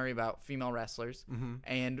documentary about female wrestlers,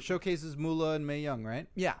 and Showcases Moolah and Mae Young, right?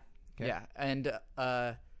 yeah, Okay. yeah, and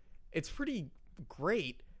it's pretty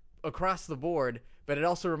great across the board. But it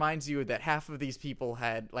also reminds you that half of these people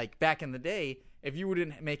had like back in the day. If you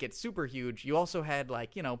wouldn't make it super huge, you also had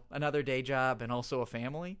like, you know, another day job and also a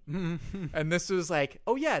family. And this was like,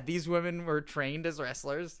 oh yeah, these women were trained as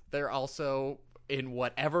wrestlers. They're also in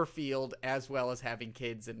whatever field as well as having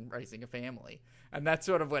kids and raising a family. And that's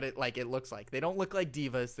sort of what it looks like. They don't look like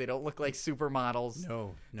divas. They don't look like supermodels.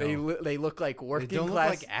 No. They look like They working don't class.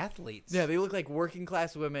 look like athletes. Yeah, they look like working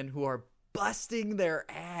class women who are busting their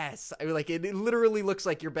ass. I mean, like it literally looks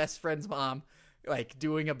like your best friend's mom like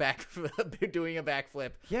doing a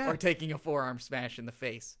backflip, Yeah. or taking a forearm smash in the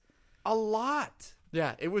face. A lot.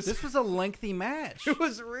 Yeah, it was. This was a lengthy match. It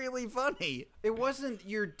was really funny. It wasn't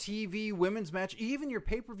your TV women's match, even your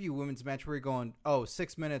pay-per-view women's match where you're going,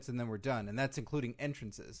 6 minutes and then we're done. And that's including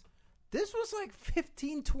entrances. This was like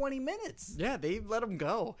 15, 20 minutes. Yeah, they let him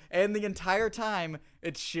go, and the entire time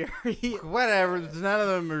it's Sherry. Whatever. None of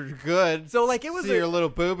them are good. So like it was See your little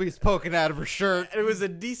boobies poking out of her shirt. it was a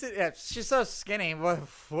decent. Yeah, she's so skinny.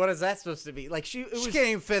 What is that supposed to be? Like She can't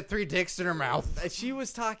even fit 3 dicks in her mouth. she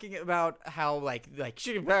was talking about how like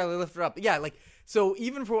she could barely lift her up. Yeah, like so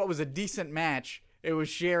even for what was a decent match, it was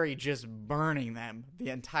Sherry just burning them the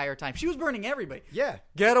entire time. She was burning everybody. Yeah.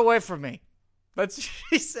 Get away from me. That's what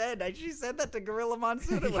she said. She said that to Gorilla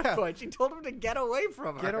Monsoon at one Yeah. point. She told him to get away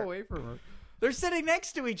from her. Get away from her. They're sitting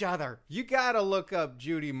next to each other. You gotta look up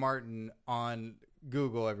Judy Martin on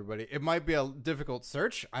Google, everybody. It might be a difficult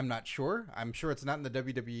search. I'm not sure. I'm sure it's not in the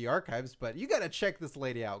WWE archives, but you gotta check this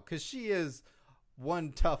lady out because she is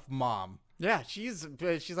one tough mom. Yeah, she's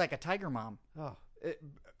like a tiger mom. Oh,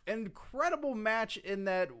 incredible match in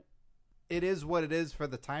that it is what it is for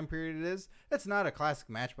the time period it is. It's not a classic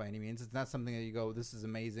match by any means. It's not something that you go, this is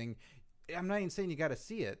amazing. I'm not even saying you got to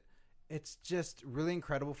see it. It's just really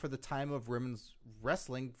incredible for the time of women's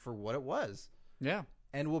wrestling for what it was. Yeah.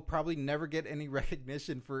 And we'll probably never get any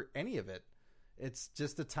recognition for any of it. It's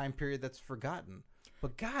just a time period that's forgotten.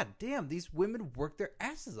 But god damn, these women work their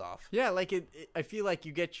asses off. Yeah, like I feel like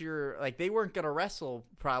you get your like they weren't gonna wrestle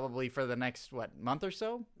probably for the next month or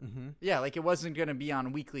so. Mm-hmm. Yeah, like it wasn't gonna be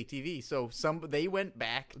on weekly TV. So they went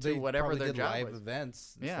back to whatever probably their did job live was.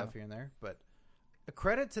 events and Yeah. stuff here and there. But a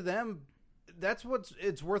credit to them. That's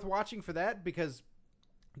it's worth watching for that because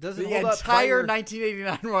it doesn't The hold up by entire your,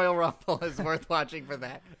 1989 Royal Rumble is worth watching for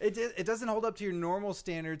that. it doesn't hold up to your normal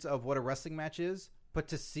standards of what a wrestling match is, but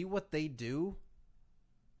to see what they do,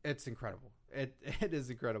 it's incredible. It is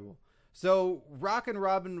incredible. So Rockin'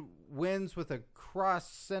 Robin wins with a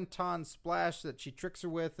cross senton splash that she tricks her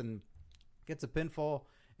with and gets a pinfall.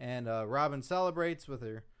 And Robin celebrates with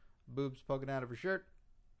her boobs poking out of her shirt.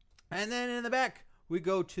 And then in the back, we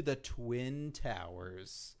go to the Twin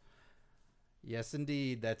Towers. Yes,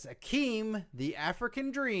 indeed. That's Akeem, the African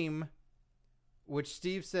Dream, which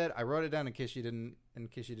Steve said. I wrote it down in case you didn't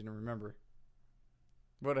remember.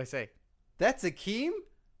 What'd I say? That's Akeem?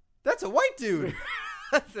 That's a white dude.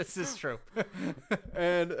 This is true.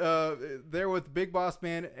 And they're with Big Boss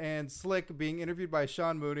Man and Slick being interviewed by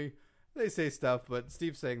Sean Mooney. They say stuff, but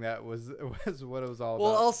Steve saying that was what it was all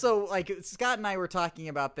Well, about. also, like, Scott and I were talking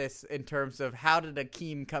about this in terms of how did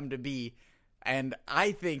Akeem come to be, and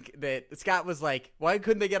I think that Scott was like, why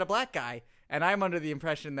couldn't they get a black guy? And I'm under the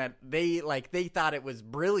impression that they thought it was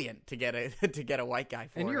brilliant to get a white guy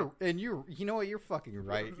for it. And you know what? You're fucking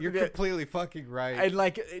right. You're Yeah. completely fucking right. And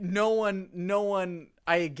like no one,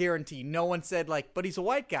 I guarantee, no one said like, but he's a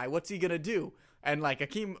white guy. What's he gonna do? And like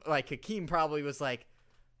Hakeem probably was like,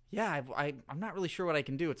 yeah, I'm not really sure what I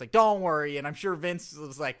can do. It's like, don't worry. And I'm sure Vince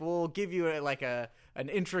was like, we'll give you an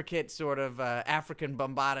intricate sort of African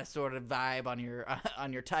Bombada sort of vibe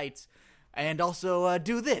on your tights, and also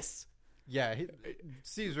do this. Yeah,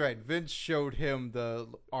 Steve's right. Vince showed him the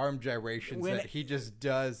arm gyrations that he just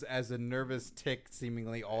does as a nervous tick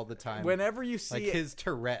seemingly all the time. Whenever you see like his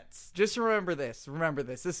Tourette's. Just remember this.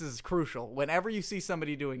 This is crucial. Whenever you see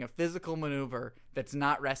somebody doing a physical maneuver that's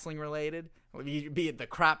not wrestling related, be it the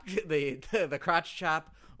crotch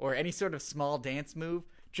chop or any sort of small dance move,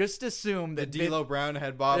 just assume that D'Lo Brown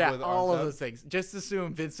had Bob with all arms of up. those things. Just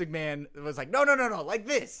assume Vince McMahon was like, no, like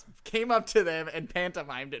this. Came up to them and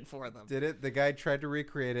pantomimed it for them. Did it? The guy tried to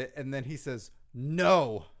recreate it, and then he says,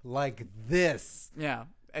 "No, like this." Yeah.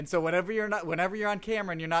 And so whenever you're on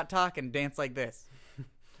camera and you're not talking, dance like this.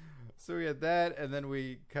 So we had that, and then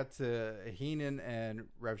we cut to Heenan and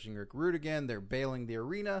Ravishing Rick Rude again. They're bailing the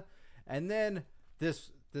arena, and then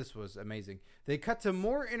this was amazing. They cut to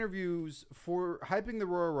more interviews for hyping the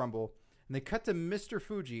Royal Rumble, and they cut to Mr.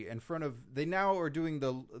 Fuji in front of. They now are doing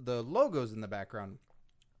the logos in the background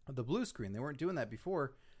of the blue screen. They weren't doing that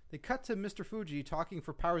before. They cut to Mr. Fuji talking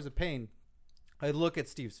for Powers of Pain. I look at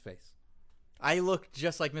Steve's face. I looked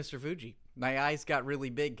just like Mr. Fuji. My eyes got really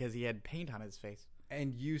big because he had paint on his face.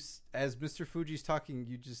 And you, as Mr. Fuji's talking,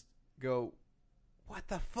 you just go, "What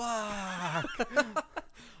the fuck?"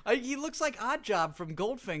 He looks like Oddjob from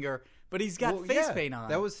Goldfinger, but he's got face paint on.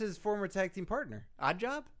 That was his former tag team partner.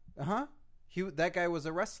 Oddjob? Uh-huh. That guy was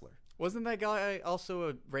a wrestler. Wasn't that guy also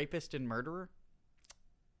a rapist and murderer?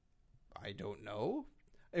 I don't know.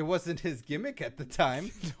 It wasn't his gimmick at the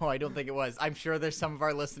time. No, I don't think it was. I'm sure there's some of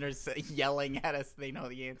our listeners yelling at us. They know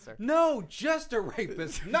the answer. No, just a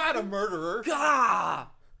rapist, not a murderer. Gah!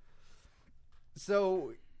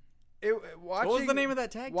 So, What was the name of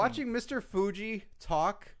that tag team? Watching Mr. Fuji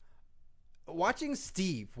talk, watching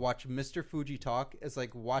Steve watch Mr. Fuji talk is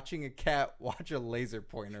like watching a cat watch a laser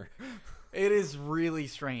pointer. It is really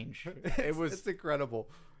strange. It's incredible.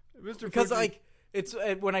 Mr. Because, Fuji, like, it's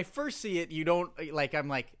when I first see it, you don't, like, I'm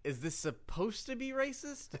like, is this supposed to be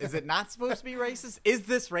racist? Is it not supposed to be racist? Is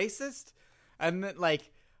this racist? And then,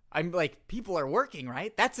 like, I'm like, people are working,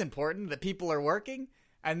 right? That's important that people are working.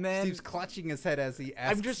 And then Steve's clutching his head as he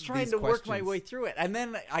asks I'm just trying these to work my questions. way through it. And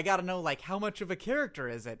then I got to know, like, how much of a character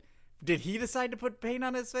is it? Did he decide to put paint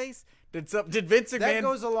on his face? Did Vince McMahon... That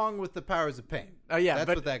goes along with the powers of pain. Oh, yeah. That's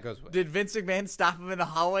but what that goes with. Did Vince McMahon stop him in the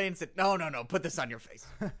hallway and said, no, put this on your face?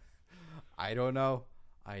 I don't know.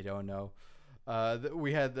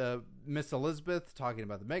 We had Miss Elizabeth talking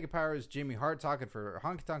about the Mega Powers, Jimmy Hart talking for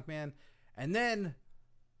Honky Tonk Man, and then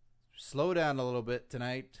slow down a little bit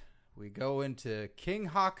tonight. We go into King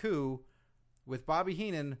Haku with Bobby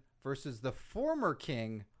Heenan versus the former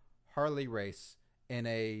King Harley Race in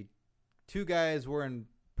a two guys wearing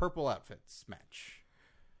purple outfits match.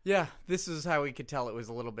 Yeah, this is how we could tell it was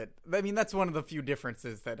a little bit... I mean, that's one of the few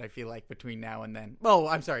differences that I feel like between now and then. Oh,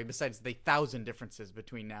 I'm sorry, besides the 1,000 differences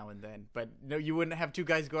between now and then. But no, you wouldn't have two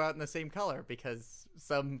guys go out in the same color because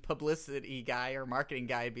some publicity guy or marketing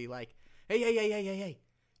guy would be like, hey,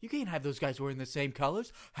 you can't have those guys wearing the same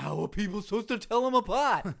colors. How are people supposed to tell them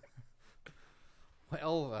apart?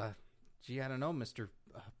 Well, I don't know, Mr.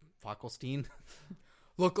 Fackelstein.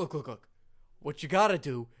 Look. What you gotta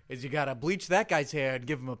do is you gotta bleach that guy's hair and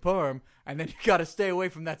give him a perm, and then you gotta stay away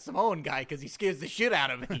from that Samoan guy because he scares the shit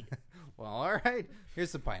out of me. Well, all right.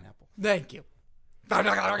 Here's some pineapple. Thank you. Eat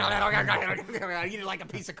it like a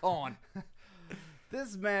piece of corn.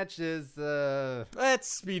 This match is Let's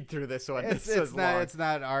speed through this one. it's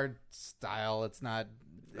not our style. It's not.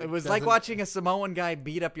 It was like watching a Samoan guy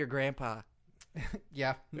beat up your grandpa.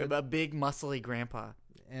 Yeah, A big muscly grandpa.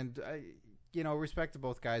 and I, respect to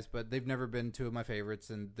both guys, but they've never been two of my favorites,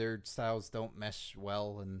 and their styles don't mesh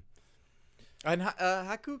well. And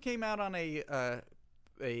Haku came out on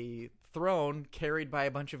a throne carried by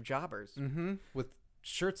a bunch of jobbers. With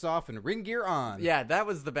shirts off and ring gear on. Yeah, that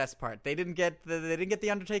was the best part. They didn't get the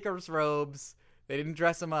Undertaker's robes. They didn't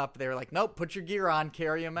dress him up. They were like, nope, put your gear on,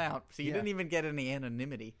 carry him out. So you didn't even get any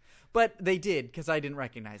anonymity. But they did, because I didn't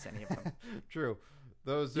recognize any of them. True.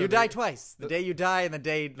 You die twice. The day you die and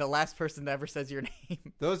the last person that ever says your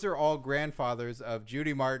name. Those are all grandfathers of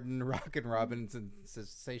Judy Martin, Rockin' Robbins, and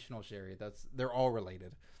Sensational Sherry. They're all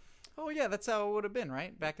related. Oh, yeah, that's how it would have been,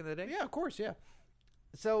 right? Back in the day? Yeah, of course, yeah.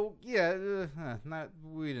 So, we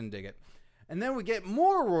didn't dig it. And then we get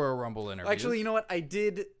more Royal Rumble interviews. Actually, you know what?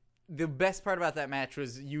 The best part about that match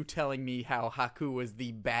was you telling me how Haku was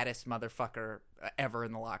the baddest motherfucker ever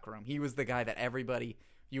in the locker room. He was the guy that everybody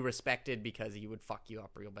you respected because he would fuck you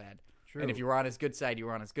up real bad. True. And if you were on his good side, you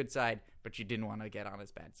were on his good side, but you didn't want to get on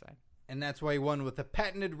his bad side. And that's why he won with the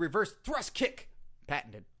patented reverse thrust kick.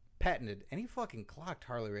 Patented. And he fucking clocked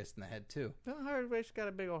Harley Race in the head, too. Well, Harley Race got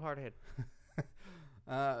a big old hard head.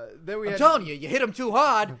 I'm telling you hit him too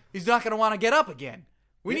hard, he's not going to want to get up again.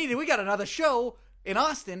 We got another show in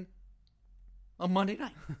Austin on Monday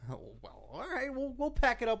night. Well, all right. We'll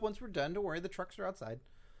pack it up once we're done. Don't worry. The trucks are outside.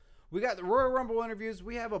 We got the Royal Rumble interviews.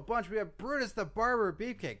 We have a bunch. We have Brutus the Barber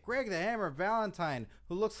Beefcake, Greg the Hammer Valentine,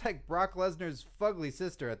 who looks like Brock Lesnar's fugly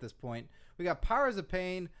sister at this point. We got Powers of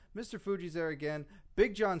Pain, Mr. Fuji's there again,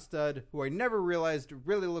 Big John Studd, who I never realized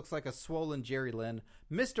really looks like a swollen Jerry Lynn,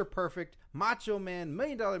 Mr. Perfect, Macho Man, $1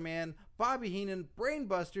 Million Man, Bobby Heenan,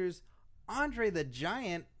 Brainbusters, Andre the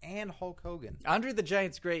Giant, and Hulk Hogan. Andre the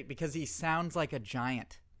Giant's great because he sounds like a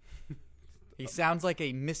giant. He sounds like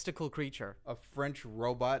a mystical creature. A French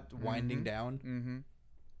robot winding down.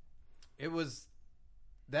 Mm-hmm.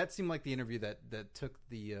 That seemed like the interview that took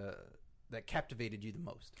that captivated you the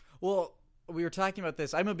most. Well, we were talking about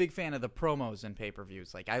this. I'm a big fan of the promos and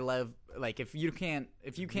pay-per-views. Like I love if you can't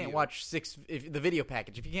watch the video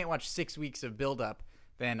package, if you can't watch 6 weeks of build-up,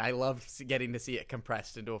 then I love getting to see it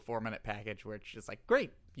compressed into a 4-minute package where it's just like,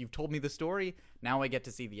 great, you've told me the story. Now I get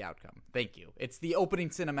to see the outcome. Thank you. It's the opening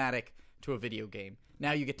cinematic to a video game.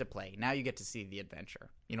 Now you get to play. Now you get to see the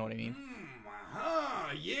adventure. You know what I mean?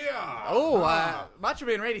 Yeah. Oh, Macho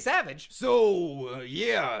Man Randy Savage. So,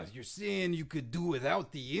 you're saying you could do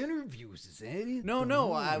without the interviews, is that it? No.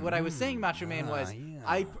 What I was saying, Macho Man, was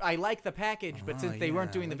I like the package, but since they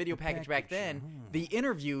weren't doing the video package back then, the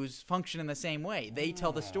interviews function in the same way. They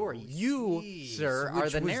tell the story. You, sir, are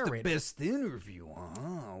the narrator. Which was the best interview,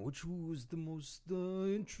 huh? who was the most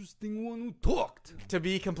interesting one who talked? To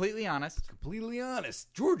be completely honest, Completely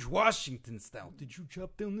honest, George Washington style. Did you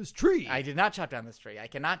chop down this tree? I did not chop down this tree. I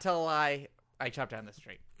cannot tell a lie. I chopped down this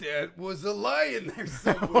tree. That was a lie in there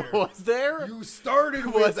somewhere. Was there? You started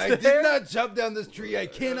Was with, I there? did not chop down this tree. I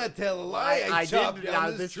cannot tell a lie. I chopped did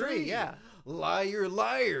down this tree. yeah. Liar,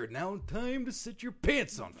 liar. Now time to set your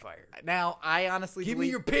pants on fire. Now, I honestly Give me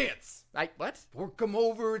believe... your pants. What? Work them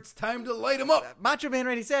over. It's time to light them up. Macho Man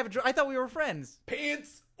Randy Savage, I thought we were friends.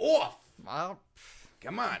 Pants off. Well,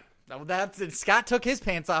 Come on. Scott took his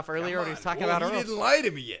pants off earlier when he was talking about He Earl. didn't lie to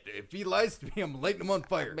me yet. If he lies to me, I'm lighting him on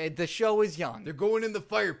fire. The show is young. They're going in the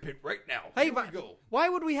fire pit right now. Hey, Here we go. why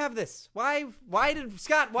would we have this? Why did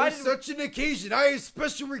Scott? For such an occasion, I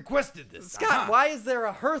special requested this. Scott? Why is there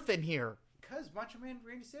a hearth in here? Because Macho Man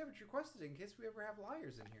Randy Savage requested it in case we ever have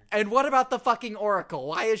liars in here. And what about the fucking Oracle?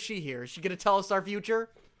 Why is she here? Is she gonna tell us our future?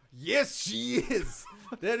 Yes, she is.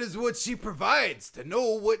 That is what she provides to know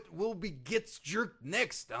what will be gets jerked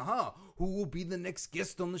next. Who will be the next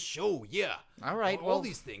guest on the show? Yeah. All right, All well-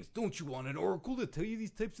 these things. Don't you want an oracle to tell you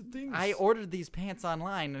these types of things? I ordered these pants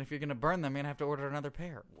online, and if you're gonna burn them, you're gonna have to order another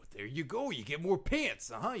pair. Well, there you go. You get more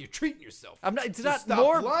pants. You're treating yourself. It's So not stop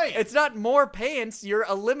more. lying. It's not more pants. You're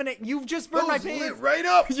eliminating. You've just burned my Those pants. lit right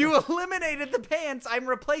up. You eliminated the pants. I'm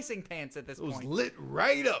replacing pants at this Those point. lit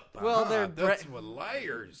right up. Well, they're that's what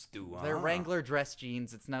liars do. They're Wrangler dress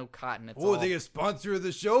jeans. It's no cotton. It's Oh, all are they a sponsor of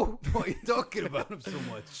the show? Why are you talking about them so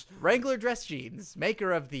much? Wrangler dress jeans,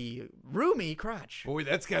 maker of the roomy crotch. Boy,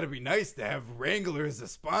 that's got to be nice to have Wrangler as a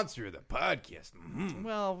sponsor of the podcast. Mm-hmm.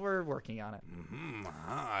 Well, we're working on it.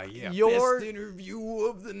 Yeah. Your- Best interview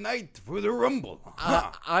of the night for the Rumble.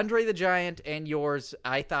 Andre the Giant and yours,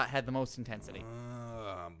 I thought, had the most intensity.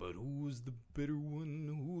 But who's the bitter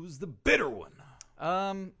one? Who's the bitter one?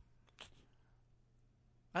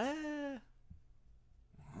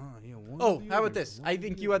 Yeah, Oh, how about this? I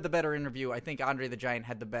think you had the better interview. I think Andre the Giant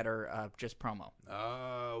had the better just promo.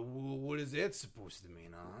 What is that supposed to mean?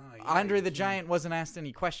 Yeah, Andre the Giant wasn't asked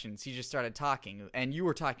any questions. He just started talking. And you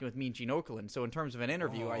were talking with me and Gene Okerlund. So in terms of an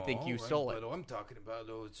interview, I think you all right, stole it. But I'm talking about,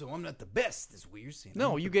 so I'm not the best, is what you're saying. No,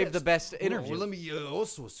 I'm not you gave the best interview. Well, let me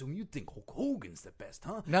also assume you think Hulk Hogan's the best,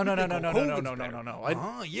 huh? No, You no, no, think no, Hulk no, no, Hogan's no, no, better.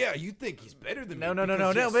 no, no. Yeah, you think he's better than No, me. no, no,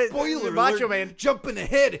 because, no, yeah, no, but- spoiler Macho alert, Man. jumping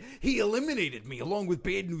ahead, he eliminated me along with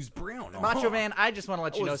Bad News Brown. Macho Man, I just want to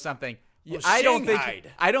let you know something. was I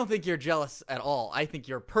shanghaied. don't think you're jealous at all. I think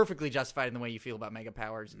you're perfectly justified in the way you feel about Mega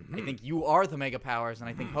Powers. Mm-hmm. I think you are the Mega Powers, and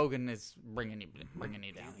I think Hogan is bringing you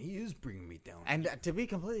down. He is bringing me down. And to be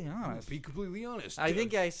completely To honest, be completely honest, I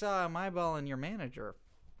think I saw him eyeballing your manager.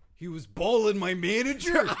 he was balling my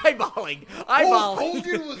manager. Eyeballing. Hulk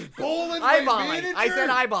Hogan was balling my Eyeballing. manager. I said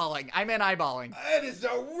eyeballing. I meant eyeballing. That is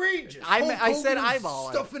outrageous. I Hulk said Hogan was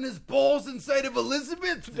eyeballing. stuffing his balls inside of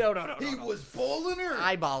Elizabeth. No. He was balling her.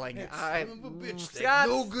 Eyeballing. That son of a bitch. Scott. That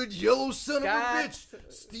no good yellow son Scott. of a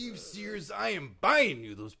bitch. Steve Sears, I am buying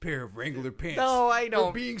you those pair of Wrangler pants. No, I don't.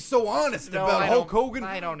 For being so honest No, about I Hulk don't. Hogan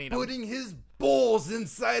I don't need 'em. putting his balls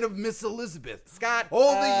inside of Miss Elizabeth. Scott,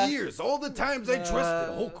 All the years, all the times I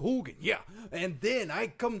trusted Hulk Hogan. Yeah. And then I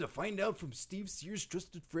come to find out from Steve Sears'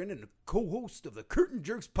 trusted friend and co-host of the Curtain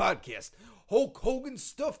Jerks podcast, Hulk Hogan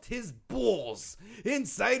stuffed his balls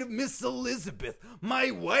inside of Miss Elizabeth,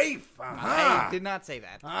 my wife. I did not say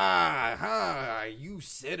that. You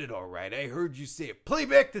said it all right. I heard you say it. Play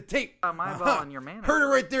back the tape. I'm eyeballing your manager. Heard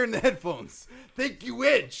it right there in the headphones. Thank you,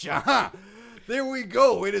 Edge. There we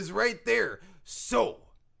go. It is right there. So,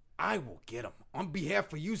 I will get him. On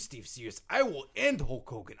behalf of you, Steve Sears, I will end Hulk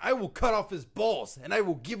Hogan. I will cut off his balls, and I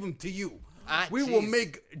will give them to you. We will jeez.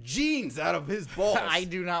 make jeans out of his balls. I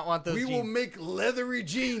do not want those We jeans. will make leathery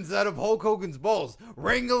jeans out of Hulk Hogan's balls.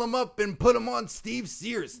 Wrangle them up and put them on Steve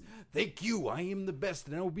Sears. Thank you. I am the best,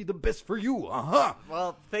 and I will be the best for you.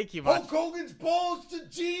 Well, thank you, Hulk Macho. Hogan's balls to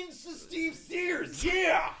jeans to Steve Sears.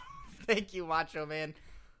 Yeah. Thank you, Macho Man.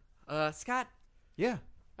 Scott, Yeah,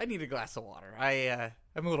 I need a glass of water.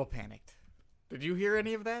 I'm a little panicked. Did you hear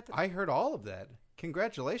any of that? I heard all of that.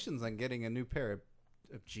 Congratulations on getting a new pair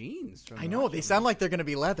of jeans. From I know they sound like they're going to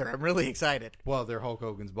be leather. I'm really excited. Well, they're Hulk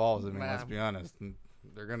Hogan's balls. I mean, let's Wow. be honest.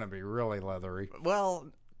 They're going to be really leathery. Well,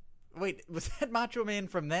 wait, was that Macho Man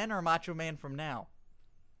from then or Macho Man from now?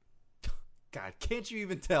 God, can't you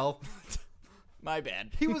even tell? My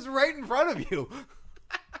bad. He was right in front of you.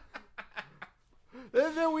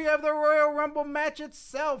 And then we have the Royal Rumble match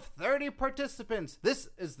itself. 30 participants. This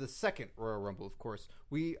is the second Royal Rumble, of course.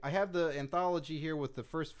 I have the anthology here with the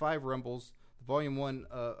first 5 Rumbles, volume 1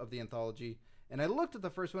 of the anthology. And I looked at the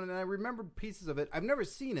first one and I remembered pieces of it. I've never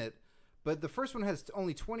seen it, but the first one has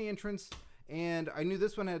only 20 entrants. And I knew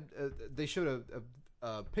this one had, they showed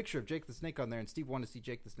a picture of Jake the Snake on there, and Steve wanted to see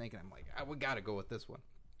Jake the Snake, and I'm like, we got to go with this one.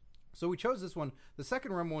 So we chose this one, the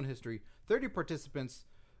second Rumble in history, 30 participants.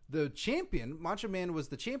 The champion, Macho Man, was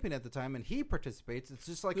the champion at the time, and he participates. It's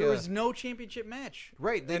just like there was no championship match.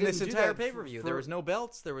 Right. They in this didn't do entire that pay-per-view. There was no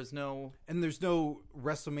belts. There was no... And there's no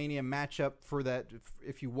WrestleMania matchup for that.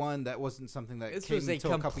 If you won, that wasn't something that This came was a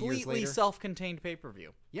until a couple years completely later. self-contained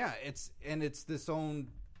pay-per-view. Yeah, it's this own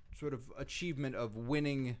sort of achievement of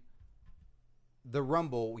winning the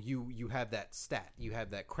Rumble. You have that stat. You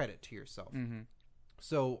have that credit to yourself. Mm-hmm.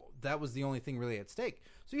 So that was the only thing really at stake.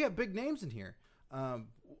 So you have big names in here.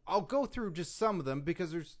 I'll go through just some of them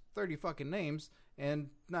because there's 30 fucking names, and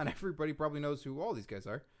not everybody probably knows who all these guys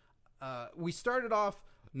are. We started off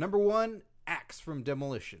number 1, Axe from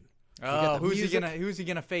Demolition. Oh, who's he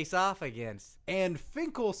gonna face off against? And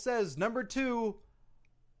Finkel says number 2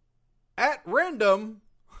 at random,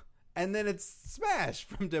 and then it's Smash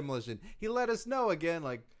from Demolition. He let us know again,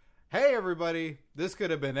 like, hey everybody, this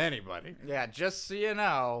could have been anybody. Yeah, just so you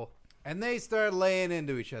know. And they start laying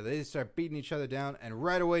into each other. They start beating each other down. And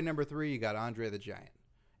right away, number 3, you got Andre the Giant.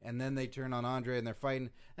 And then they turn on Andre and they're fighting.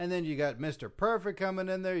 And then you got Mr. Perfect coming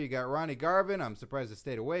in there. You got Ronnie Garvin. I'm surprised he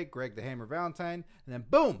stayed awake. Greg the Hammer Valentine. And then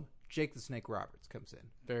boom, Jake the Snake Roberts comes in.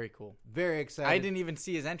 Very cool. Very excited. I didn't even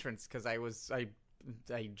see his entrance because I didn't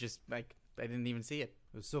even see it.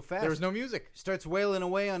 It was so fast. There was no music. Starts wailing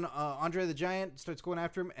away on Andre the Giant. Starts going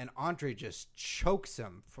after him. And Andre just chokes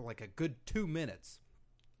him for like a good 2 minutes.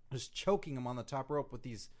 Just choking him on the top rope with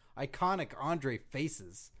these iconic Andre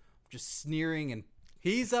faces. Just sneering and...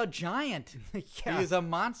 He's a giant. Yeah. He's a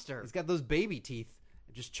monster. He's got those baby teeth.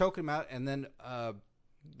 Just choke him out, and then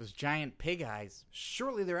those giant pig eyes.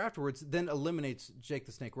 Shortly thereafterwards, then eliminates Jake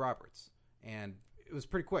the Snake Roberts. And it was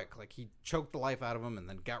pretty quick. Like, he choked the life out of him and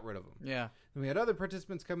then got rid of him. Yeah. Then we had other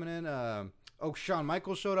participants coming in. Shawn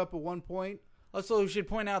Michaels showed up at one point. Also, we should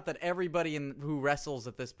point out that everybody who wrestles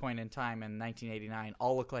at this point in time in 1989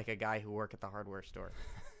 all look like a guy who worked at the hardware store.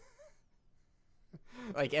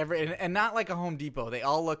 Like and not like a Home Depot. They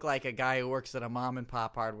all look like a guy who works at a mom and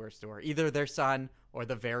pop hardware store, either their son or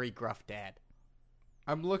the very gruff dad.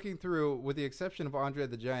 I'm looking through, with the exception of Andre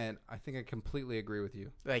the Giant. I think I completely agree with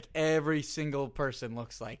you. Like every single person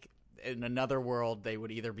looks like in another world they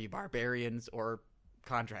would either be barbarians or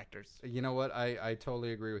contractors. You know what? I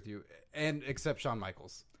totally agree with you. And except Shawn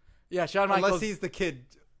Michaels. Yeah, Shawn Michaels. Unless he's the kid,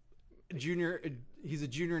 junior. He's a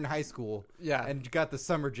junior in high school. Yeah, and got the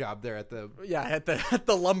summer job there at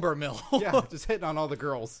the lumber mill. Yeah, just hitting on all the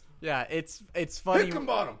girls. Yeah, it's funny. Hey, come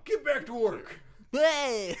on, get back to work.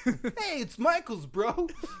 Hey, hey, it's Michaels, bro.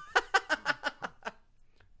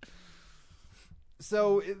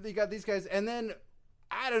 So you got these guys, and then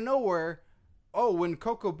out of nowhere, when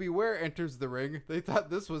Coco Beware enters the ring, they thought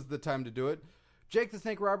this was the time to do it. Jake the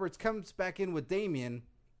Snake Roberts comes back in with Damien.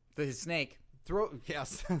 The snake.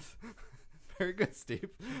 Yes. Very good, Steve.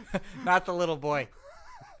 Not the little boy.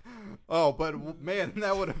 Oh, but man,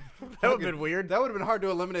 that would have been weird. That would have been hard to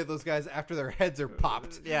eliminate those guys after their heads are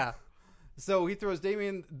popped. Yeah. So he throws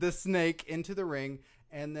Damien the Snake into the ring,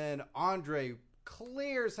 and then Andre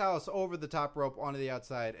clears house over the top rope onto the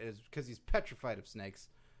outside because he's petrified of snakes.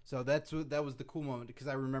 So that was the cool moment because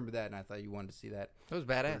I remember that and I thought you wanted to see that. That was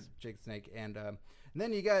badass. Jake the Snake. And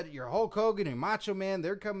then you got your Hulk Hogan and Macho Man.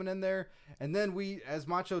 They're coming in there. And then as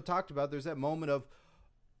Macho talked about, there's that moment of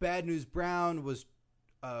Bad News Brown was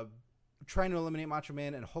trying to eliminate Macho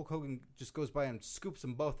Man, and Hulk Hogan just goes by and scoops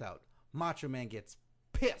them both out. Macho Man gets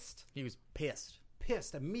pissed. He was pissed.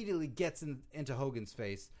 Immediately gets into Hogan's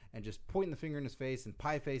face and just pointing the finger in his face and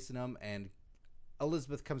pie facing him. And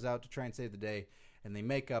Elizabeth comes out to try and save the day, and they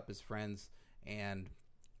make up as friends and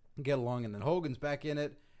get along. And then Hogan's back in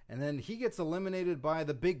it, and then he gets eliminated by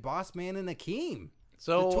the Big Boss Man and Akeem.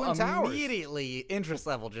 So the Twin Towers. Immediately, interest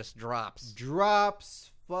level just drops.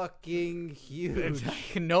 Fucking huge.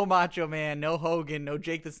 No Macho Man, no Hogan, no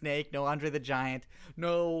Jake the Snake, no Andre the Giant,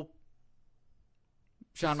 no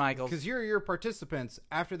Shawn Michaels. Because you're your participants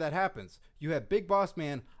after that happens. You have Big Boss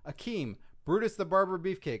Man, Akeem, Brutus the Barber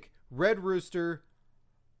Beefcake, Red Rooster,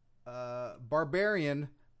 Barbarian,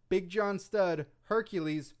 Big John Studd,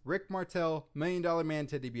 Hercules, Rick Martel, $1 Million Man,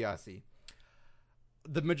 Ted DiBiase.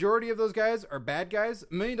 The majority of those guys are bad guys.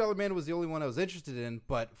 $1 Million Man was the only one I was interested in,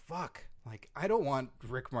 but fuck. Like, I don't want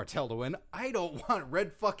Rick Martel to win. I don't want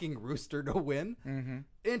Red fucking Rooster to win. Mm-hmm.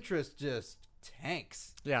 Interest just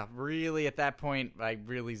tanks. Yeah, really, at that point, I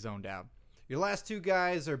really zoned out. Your last two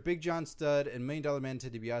guys are Big John Studd and $1 Million Man,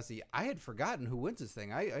 Ted DiBiase. I had forgotten who wins this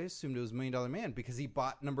thing. I assumed it was $1 Million Man because he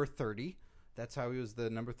bought number 30. That's how he was the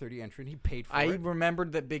number 30 entrant. He paid for I it.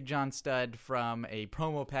 remembered that Big John Studd from a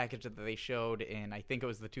promo package that they showed in, I think it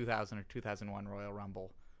was the 2000 or 2001 Royal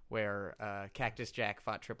Rumble, where Cactus Jack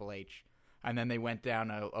fought Triple H. And then they went down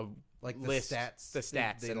a Like the list, stats. the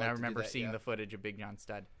stats, They and like I to do remember that, seeing yeah. the footage of Big John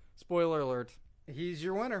Studd. Spoiler alert. He's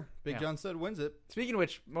your winner. Big Yeah. John Studd wins it. Speaking of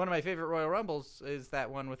which, one of my favorite Royal Rumbles is that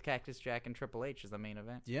one with Cactus Jack and Triple H as the main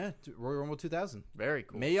event. Yeah, Royal Rumble 2000. Very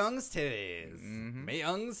cool. Mae Young's titties. Mhm. Mae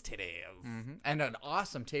Young's titties. Mhm. And an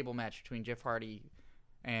awesome table match between Jeff Hardy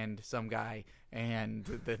and some guy and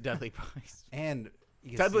the Dudley Boys. And you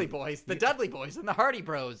get Dudley to see- Boys. The Dudley Boys and the Hardy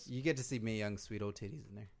Bros. You get to see Mae Young's sweet old titties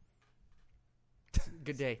in there.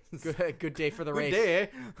 Good day. Good day for the Good race. day, eh?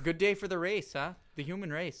 Good day for the race, huh? The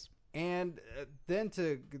human race. And then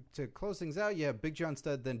to close things out, you have Big John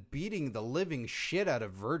Studd then beating the living shit out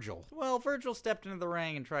of Virgil. Well, Virgil stepped into the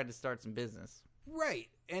ring and tried to start some business. Right.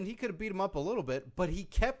 And he could have beat him up a little bit, but he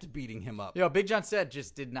kept beating him up. Yo, Big John Studd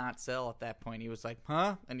just did not sell at that point. He was like,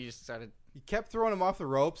 huh? And he just started. He kept throwing him off the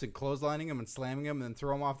ropes and clotheslining him and slamming him and then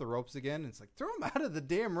throw him off the ropes again. It's like, throw him out of the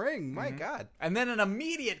damn ring. My God. And then an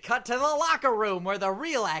immediate cut to the locker room where the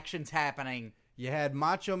real action's happening. You had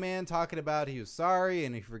Macho Man talking about he was sorry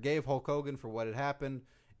and he forgave Hulk Hogan for what had happened.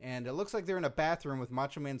 And it looks like they're in a bathroom with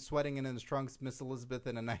Macho Man sweating in his trunks, Miss Elizabeth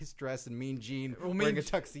in a nice dress, and Mean Gene wearing a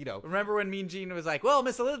tuxedo. Remember when Mean Gene was like, well,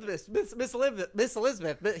 Miss Elizabeth,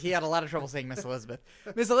 but he had a lot of trouble saying Miss Elizabeth.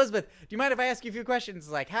 Miss Elizabeth, do you mind if I ask you a few questions?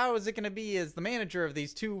 Like, how is it going to be as the manager of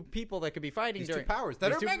these two people that could be fighting These two during powers that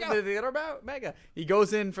these are two- mega. that are mega. He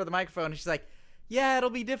goes in for the microphone and she's like, yeah, it'll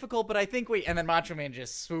be difficult, but I think we... And then Macho Man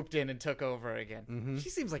just swooped in and took over again. Mm-hmm. She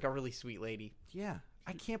seems like a really sweet lady. Yeah.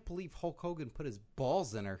 I can't believe Hulk Hogan put his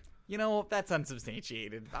balls in her. You know, that's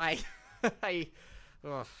unsubstantiated. Ugh.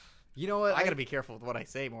 You know what? I gotta be careful with what I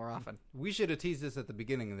say more often. We should have teased this at the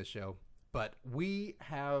beginning of the show, but we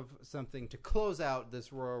have something to close out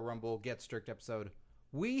this Royal Rumble Get Strict episode.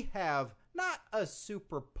 We have not a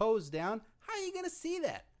super pose down. How are you going to see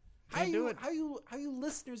that? Can't do it. How you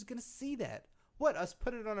listeners going to see that? What, us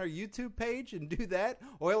put it on our YouTube page and do that?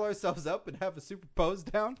 Oil ourselves up and have a super pose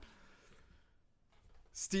down?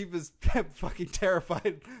 Steve is fucking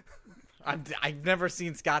terrified. I've never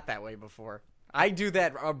seen Scott that way before. I do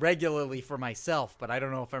that regularly for myself, but I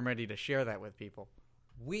don't know if I'm ready to share that with people.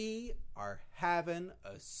 We are having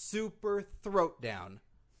a super throat down.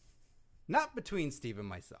 Not between Steve and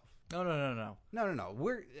myself. No. No.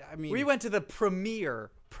 We went to the premier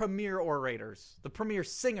orators, the premier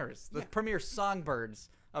singers, the premier songbirds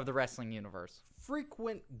of the wrestling universe.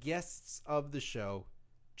 Frequent guests of the show,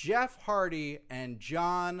 Jeff Hardy and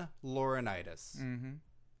John Laurinaitis. Mm-hmm.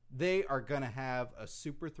 They are going to have a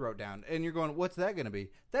super throwdown. And you're going, what's that going to be?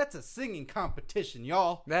 That's a singing competition,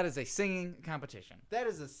 y'all. That is a singing competition. That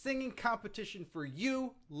is a singing competition for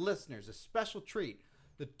you listeners. A special treat.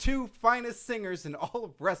 The two finest singers in all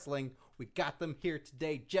of wrestling. We got them here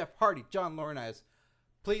today. Jeff Hardy, John Laurinaitis.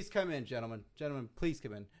 Please come in, gentlemen. Gentlemen, please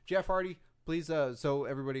come in. Jeff Hardy, please, so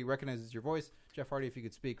everybody recognizes your voice. Jeff Hardy, if you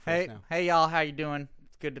could speak first now. Hey, y'all, how you doing?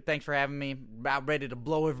 It's good. Thanks for having me. About ready to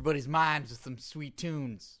blow everybody's minds with some sweet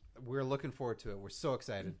tunes. We're looking forward to it. We're so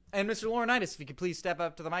excited. And Mr. Laurinaitis, if you could please step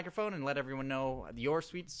up to the microphone and let everyone know your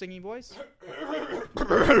sweet singing voice.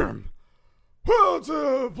 Well, it's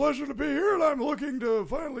a pleasure to be here, and I'm looking to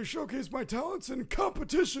finally showcase my talents in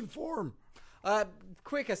competition form.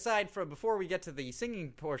 Quick aside from before we get to the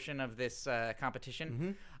singing portion of this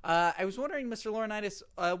competition, I was wondering, Mr. Laurinaitis,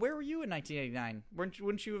 where were you in 1989?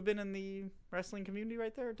 Wouldn't you have been in the wrestling community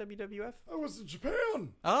right there at WWF? I was in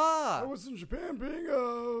Japan. Ah, I was in Japan being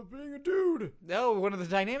a dude. oh, one of the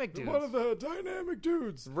dynamic dudes. One of the dynamic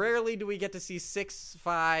dudes. Rarely do we get to see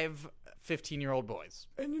 6'5", 15-year-old boys.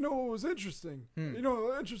 And you know what was interesting? You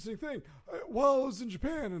know, an interesting thing. While I was in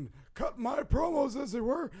Japan and cut my promos as they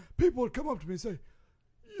were, people would come up to me and say,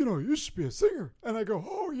 you know, you should be a singer. And I go,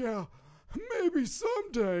 oh, yeah, maybe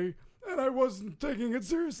someday. And I wasn't taking it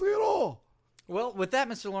seriously at all. Well, with that,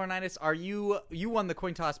 Mr. Laurinaitis, you won the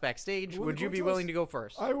coin toss backstage. Won the Would you coin be toss. willing to go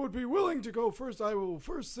first? I would be willing to go first. I will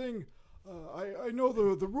first sing. I know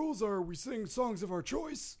the rules are we sing songs of our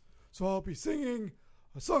choice. So I'll be singing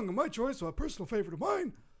a song of my choice, so a personal favorite of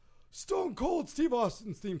mine, Stone Cold Steve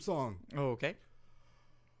Austin's theme song. Okay.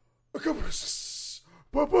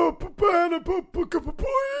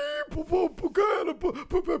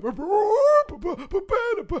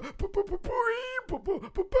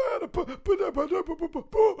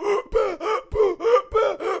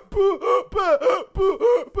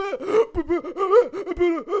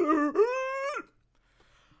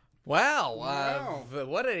 Wow.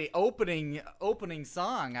 What a opening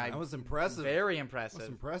song. That was impressive. Very That impressive. was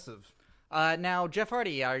impressive. Now, Jeff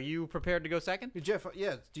Hardy, are you prepared to go second? Jeff,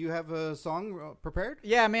 yeah, do you have a song prepared?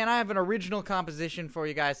 Yeah, man, I have an original composition for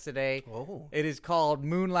you guys today. Oh. It is called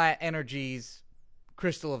Moonlight Energy's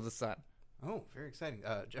Crystal of the Sun. Oh, very exciting.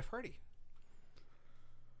 Jeff Hardy.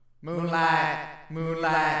 Moonlight,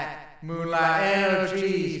 moonlight, moonlight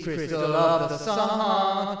energies, crystal of the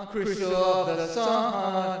sun, crystal of the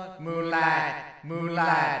sun. Moonlight,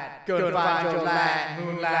 moonlight, gonna find your light,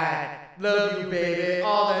 moonlight. Love you, baby,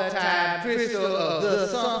 all the time, crystal of the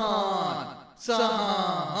sun,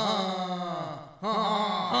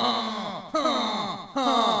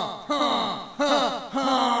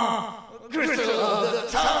 crystal of the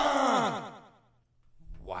sun.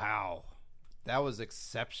 Wow. That was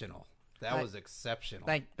exceptional. That was exceptional.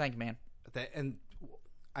 Thank you, man. And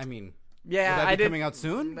I mean, Yeah, will that I be did. coming out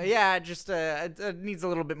soon? Yeah, just it needs a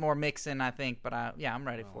little bit more mixing, I think. But yeah, I'm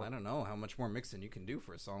ready for Well, I it. don't know how much more mixing you can do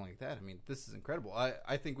for a song like that. I mean, this is incredible.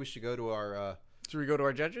 I think we should go to our Should we go to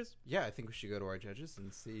our judges? yeah, I think we should go to our judges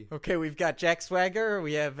and see. Okay, we've got Jack Swagger.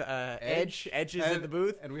 We have Edge. Edge is in the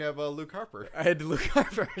booth. and we have Luke Harper. I had Luke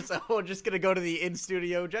Harper, so we're just gonna go to the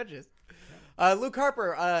in-studio judges. Luke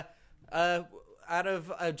Harper, out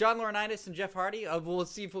of John Laurinaitis and Jeff Hardy, we'll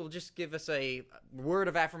see if we'll just give us a word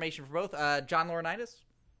of affirmation for both. John Laurinaitis.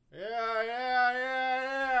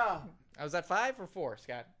 Yeah. Was that 5 or 4,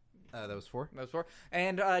 Scott? That was 4. That was 4.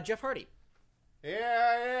 And Jeff Hardy.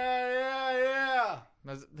 Yeah.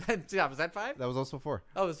 Was that 5? That was also 4.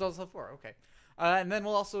 Oh, it's also 4. Okay. And then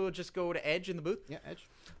we'll also just go to Edge in the booth. Yeah, Edge.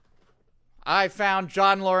 I found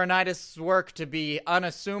John Laurinaitis' work to be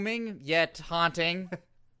unassuming yet haunting.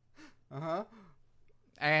 Uh-huh.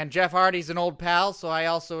 And Jeff Hardy's an old pal, so I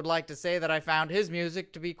also would like to say that I found his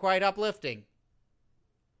music to be quite uplifting.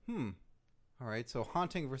 All right, so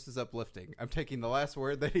haunting versus uplifting. I'm taking the last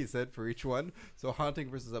word that he said for each one. So haunting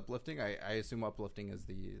versus uplifting. I assume uplifting is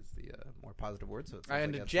the more positive word. So it sounds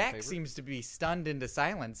And like that's Jack my favorite. seems to be stunned into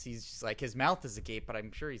silence. He's just like, his mouth is agape, but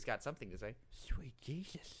I'm sure he's got something to say. Sweet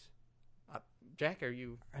Jesus. Jack, are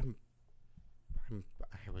you... I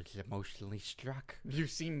was emotionally struck. You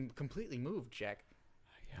seem completely moved, Jack.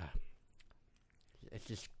 Yeah. It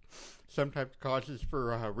just sometimes causes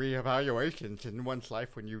for reevaluations in one's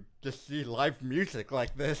life when you just see live music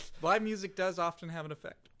like this. Live music does often have an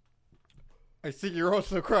effect. I see you're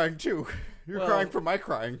also crying too. You're Well- crying for my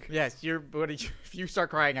crying. Yes, if you start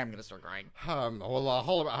crying, I'm going to start crying. Well,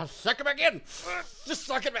 hold on. I'll suck it back in. Just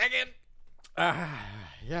suck it back in.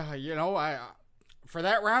 Yeah, you know, I for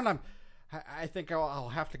that round, I think I'll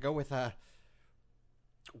have to go with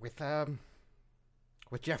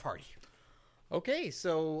Jeff Hardy. Okay,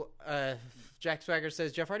 so Jack Swagger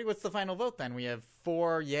says Jeff Hardy. What's the final vote then? We have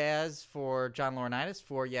 4 yeahs for John Laurinaitis,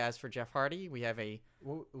 4 yeahs for Jeff Hardy. We have a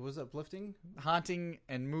What was uplifting? haunting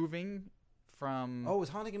and moving from Oh, it was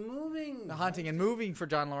haunting and moving. haunting and moving for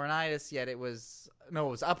John Laurinaitis. Yet it was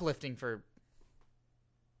uplifting for.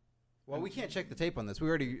 Well, we can't check the tape on this. We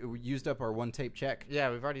already used up our one tape check.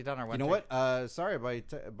 Yeah, we've already done our one. You know take. what? Sorry, by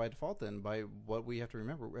default, then by what we have to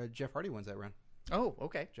remember, Jeff Hardy wins that round. Oh,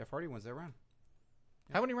 okay. Jeff Hardy wins that round.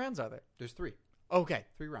 How many rounds are there? There's 3. Okay.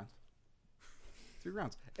 3 rounds. 3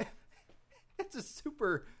 rounds. It's a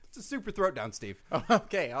super throat down, Steve.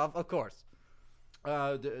 Okay, of course.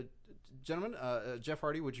 Gentlemen, Jeff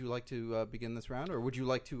Hardy, would you like to begin this round, or would you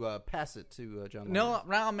like to pass it to John? No,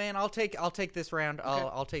 man, I'll take this round.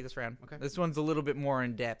 I'll take this round. Okay. This one's a little bit more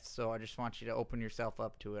in depth, so I just want you to open yourself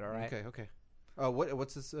up to it. All right. Okay.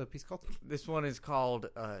 What's this piece called? This one is called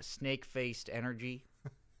Snake-Faced Energy.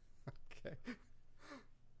 Okay.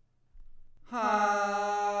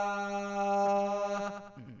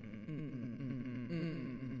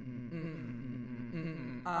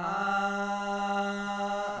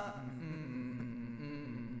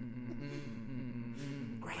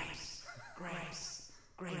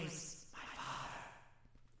 Grace, my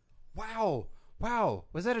father. Wow.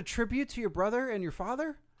 Was that a tribute to your brother and your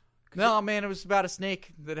father? No, man, it was about a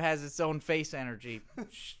snake that has its own face energy.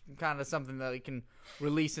 Kind of something that you can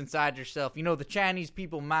release inside yourself. You know, the Chinese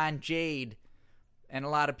people mine jade, and a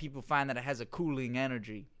lot of people find that it has a cooling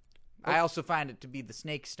energy. I also find it to be the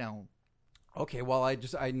snake stone. Okay, well, I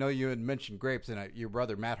know you had mentioned grapes, and your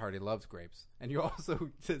brother Matt Hardy loves grapes, and you also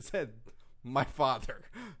said my father.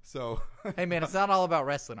 So, Hey, man, it's not all about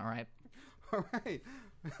wrestling, all right? all right,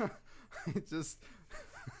 it just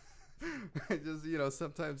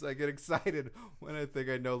sometimes I get excited when I think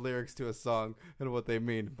I know lyrics to a song and what they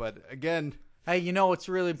mean. But again, Hey, you know what's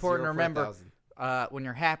really important to 0 for remember? 1,000. When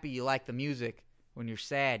you're happy, you like the music. When you're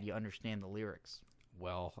sad, you understand the lyrics.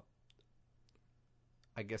 Well,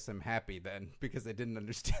 I guess I'm happy then because I didn't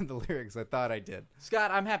understand the lyrics. I thought I did.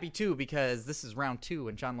 Scott, I'm happy too because this is round 2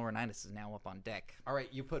 and John Laurinaitis is now up on deck. All right,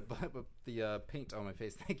 you put the paint on my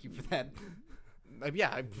face. Thank you for that.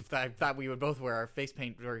 Yeah, I thought we would both wear our face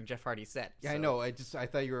paint during Jeff Hardy's set. Yeah, so. I know. I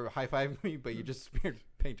thought you were high-fiving me, but you just smeared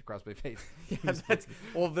paint across my face. Yeah,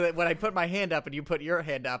 when I put my hand up and you put your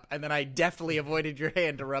hand up, and then I deftly avoided your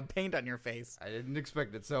hand to rub paint on your face. I didn't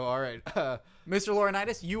expect it, so all right. Mr.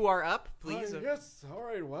 Laurinaitis, you are up, please. Yes, all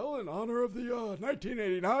right. Well, in honor of the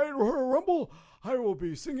 1989 Royal Rumble, I will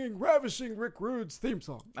be singing Ravishing Rick Rude's theme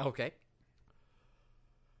song. Okay.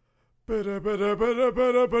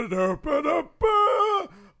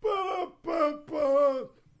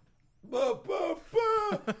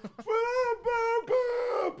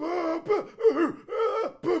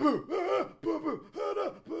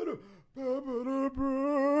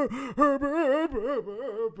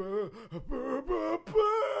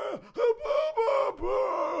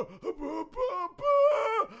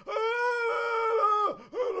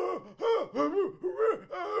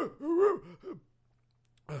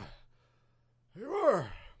 You are.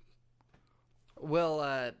 Well,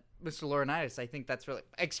 Mr. Laurinaitis, I think that's really...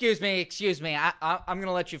 Excuse me. I'm going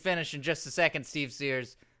to let you finish in just a second, Steve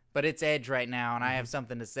Sears. But it's Edge right now, and I have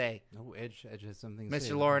something to say. No, Edge has something to say.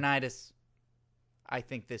 Mr. Laurinaitis, I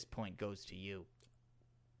think this point goes to you.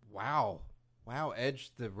 Wow,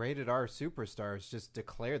 Edge, the rated R superstar, has just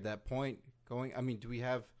declared that point. Do we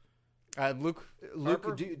have... Luke,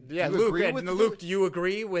 Harper? Do you Luke, agree with Luke, do you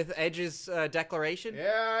agree with Edge's declaration?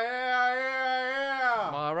 Yeah.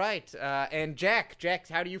 All right. And Jack,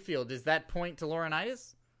 how do you feel? Does that point to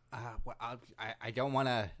Laurinaitis? Well, I don't want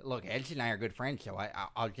to look. Edge and I are good friends, so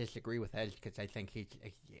I'll disagree with Edge because I think he's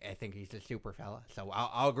a super fella. So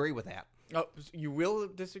I'll agree with that. Oh, you will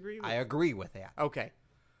disagree? I agree with that. Okay.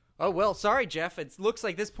 Oh well, sorry, Jeff. It looks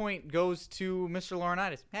like this point goes to Mr.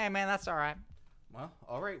 Laurinaitis. Hey, man, that's all right. Well,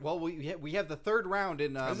 all right. Well, we have the third round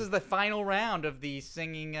in. This is the final round of the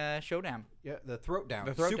singing showdown. Yeah, the throat down.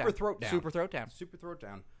 Super throat down. Super throat down. Super throat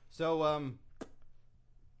down. So,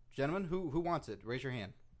 gentlemen, who wants it? Raise your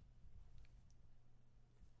hand.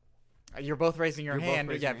 You're both raising your You're both hand.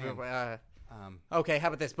 raising Yeah. your hand. Okay. How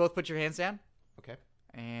about this? Both put your hands down. Okay.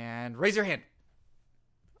 And raise your hand.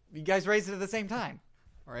 You guys raise it at the same time.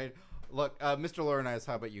 All right. Look, Mr. Laurinaitis,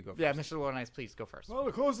 how about you go first? Yeah, Mr. Laurinaitis, please go first. Well,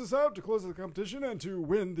 to close this out, to close the competition, and to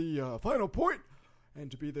win the final point,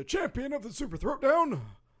 and to be the champion of the Super Throwdown,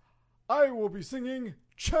 I will be singing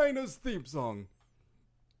China's theme song.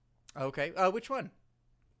 Okay. Which one?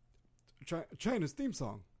 China's theme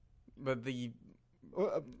song. But the.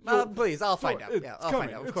 No, please, I'll find out. it's Yeah, I'll coming.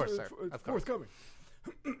 find out. Of course, sir. It's Of course. forthcoming.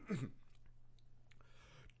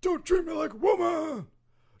 Don't treat me like a woman.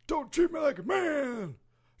 Don't treat me like a man.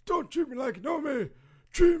 Don't treat me like you know me.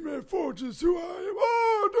 Treat me for just who I am.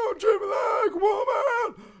 Oh, don't treat me like a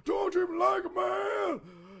woman. Don't treat me like a man.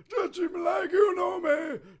 Just treat me like you know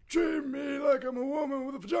me. Treat me like I'm a woman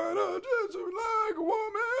with a vagina. Just treat me like a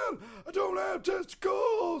woman. I don't have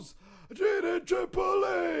testicles. I treated Triple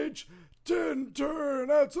H. Didn't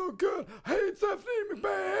turn out so good. I hate Stephanie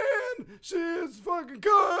McMahon. She is fucking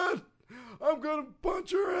good. I'm gonna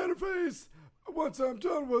punch her in her face once I'm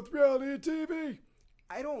done with reality TV.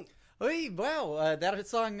 I don't. Hey, wow. That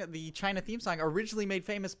song, the China theme song, originally made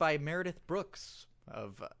famous by Meredith Brooks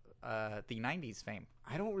of the 90s fame.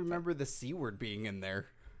 I don't remember the C word being in there.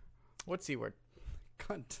 What C word?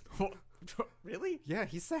 Cunt. Really? Yeah,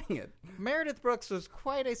 he sang it. Meredith Brooks was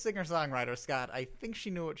quite a singer-songwriter, Scott. I think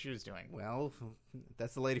she knew what she was doing. Well,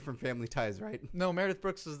 that's the lady from Family Ties, right? No, Meredith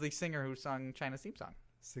Brooks was the singer who sung China's theme song.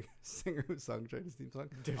 Singer who sung China's theme song.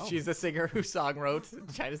 She's the singer who wrote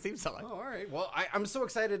China's theme song. Oh, all right. Well, I'm so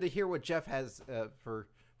excited to hear what Jeff has for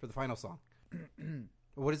the final song.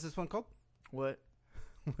 What is this one called? What?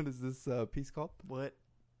 What is this piece called? What?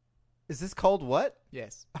 Is this called what?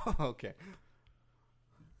 Yes. Oh, okay.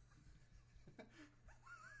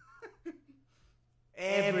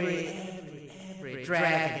 Every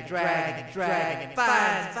dragon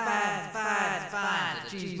finds a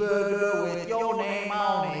cheeseburger with your name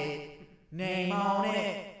on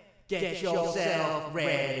it. Get yourself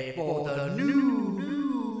ready for the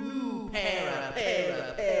new paradigm.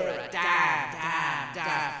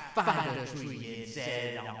 Find a tree and set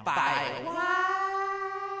it on fire.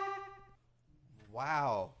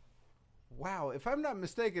 Wow. If I'm not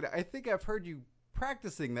mistaken, I think I've heard you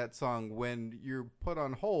practicing that song when you're put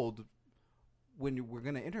on hold when we're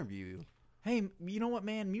going to interview you. Hey, you know what,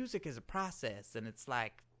 man? Music is a process, and it's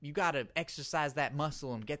like you got to exercise that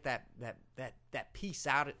muscle and get that piece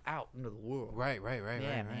out into the world. Right.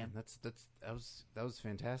 Yeah, man. That was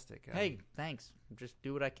fantastic. Hey, thanks. Just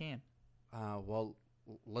do what I can. Well,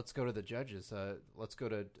 let's go to the judges. Let's go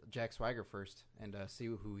to Jack Swagger first and see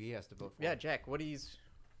who he has to vote for. Yeah, Jack,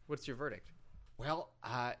 what's your verdict? Well,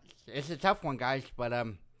 it's a tough one, guys, but,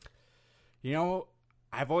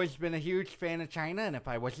 I've always been a huge fan of China, and if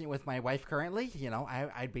I wasn't with my wife currently,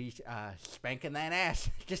 I'd be spanking that ass,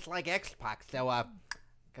 just like X-Pac. So,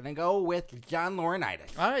 gonna go with John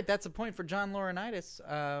Laurinaitis. All right, that's a point for John Laurinaitis.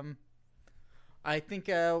 I think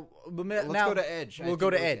Let's go to Edge. We'll go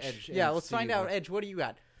to Edge. Yeah, let's find out. Edge, what do you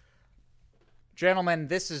got? Gentlemen,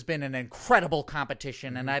 this has been an incredible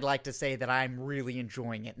competition, and I'd like to say that I'm really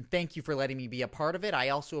enjoying it. And thank you for letting me be a part of it. I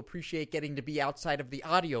also appreciate getting to be outside of the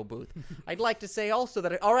audio booth. I'd like to say also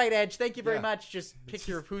that, all right, Edge, thank you very much. Just pick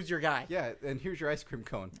who's your guy. Yeah, and here's your ice cream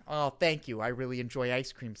cone. Oh, thank you. I really enjoy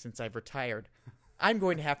ice cream since I've retired. I'm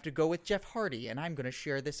going to have to go with Jeff Hardy, and I'm going to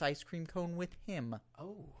share this ice cream cone with him.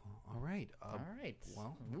 Oh, all right. All right.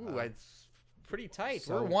 Well, it's pretty tight.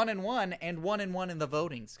 so- We're 1-1 and 1-1 in the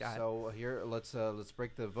voting, Scott. So here, let's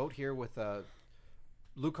break the vote here with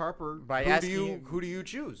Luke Harper. By who asking- do you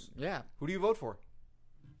choose? yeah. Who do you vote for?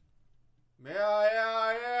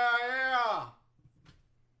 Yeah.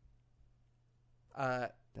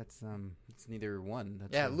 That's it's neither one.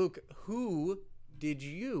 That's Yeah, Luke, who did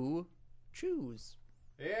you choose?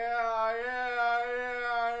 Yeah.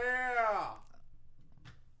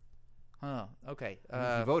 Oh, okay.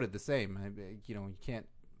 he voted the same. You can't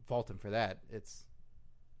fault him for that. It's.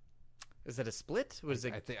 Is it a split? Was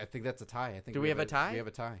it? I think that's a tie. I think. Do we have a tie? We have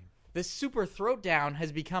a tie. This Super Throwdown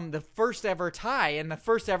has become the first ever tie and the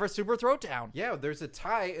first ever Super Throwdown. Yeah, there's a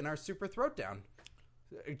tie in our Super Throwdown.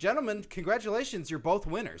 Gentlemen, congratulations! You're both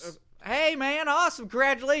winners. Hey, man, awesome.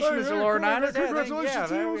 Congratulations, Mr. Laurinaitis. Congratulations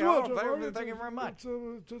to you as well, Jeff. Thank you very much.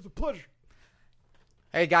 It's a pleasure.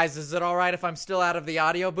 Hey, guys, is it all right if I'm still out of the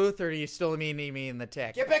audio booth, or do you still need me in the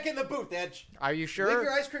tech? Get back in the booth, Edge. Are you sure? Leave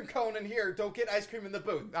your ice cream cone in here. Don't get ice cream in the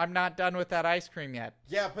booth. I'm not done with that ice cream yet.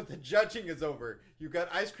 Yeah, but the judging is over. You got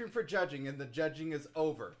ice cream for judging, and the judging is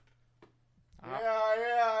over.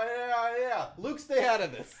 Yeah. Luke, stay out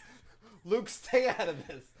of this. Luke, stay out of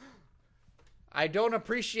this. I don't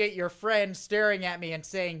appreciate your friend staring at me and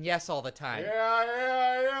saying yes all the time.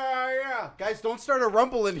 Yeah. Guys, don't start a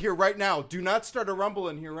rumble in here right now. Do not start a rumble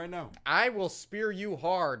in here right now. I will spear you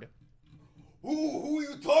hard. Who are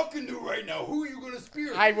you talking to right now? Who are you going to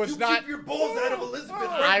spear? I was not- Keep your balls out of Elizabeth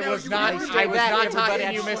right I now. was You not can talking hear to that.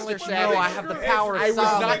 you, Everybody, Mr. I just Savage. wanna I let have you the know, power I of was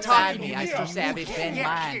sound not inside talking me. to I you. Mr. Savage, bend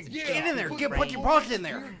minds. Get in there. Put your balls in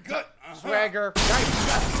there. Gut. Swagger.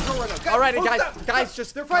 Guys, All right, hold guys, up. guys,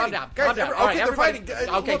 just They're calm fighting. down. Guys, Calm down. okay, All right, they're everybody. fighting.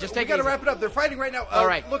 Okay, Look, just we take it got to easy. wrap it up. They're fighting right now. All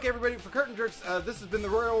right. Look, everybody, for Curtain Jerks, this has been the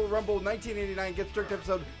Royal Rumble 1989 Gets Jerked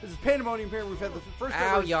episode. This is Pandemonium here. We've had the first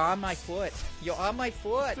Ow, ever you're on my foot. You're on my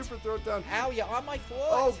foot. Super Throwdown. Ow, you're on my foot.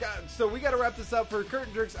 Oh, God. So we got to wrap this up. For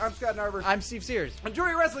Curtain Jerks, I'm Scott Narver. I'm Steve Sears. Enjoy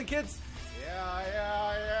your wrestling, kids.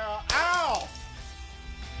 Yeah. Ow!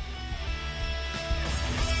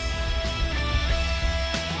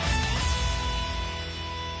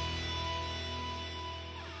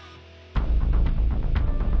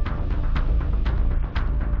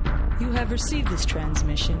 You have received this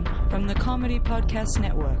transmission from the Comedy Podcast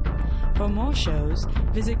Network. For more shows,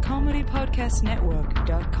 visit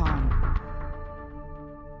comedypodcastnetwork.com.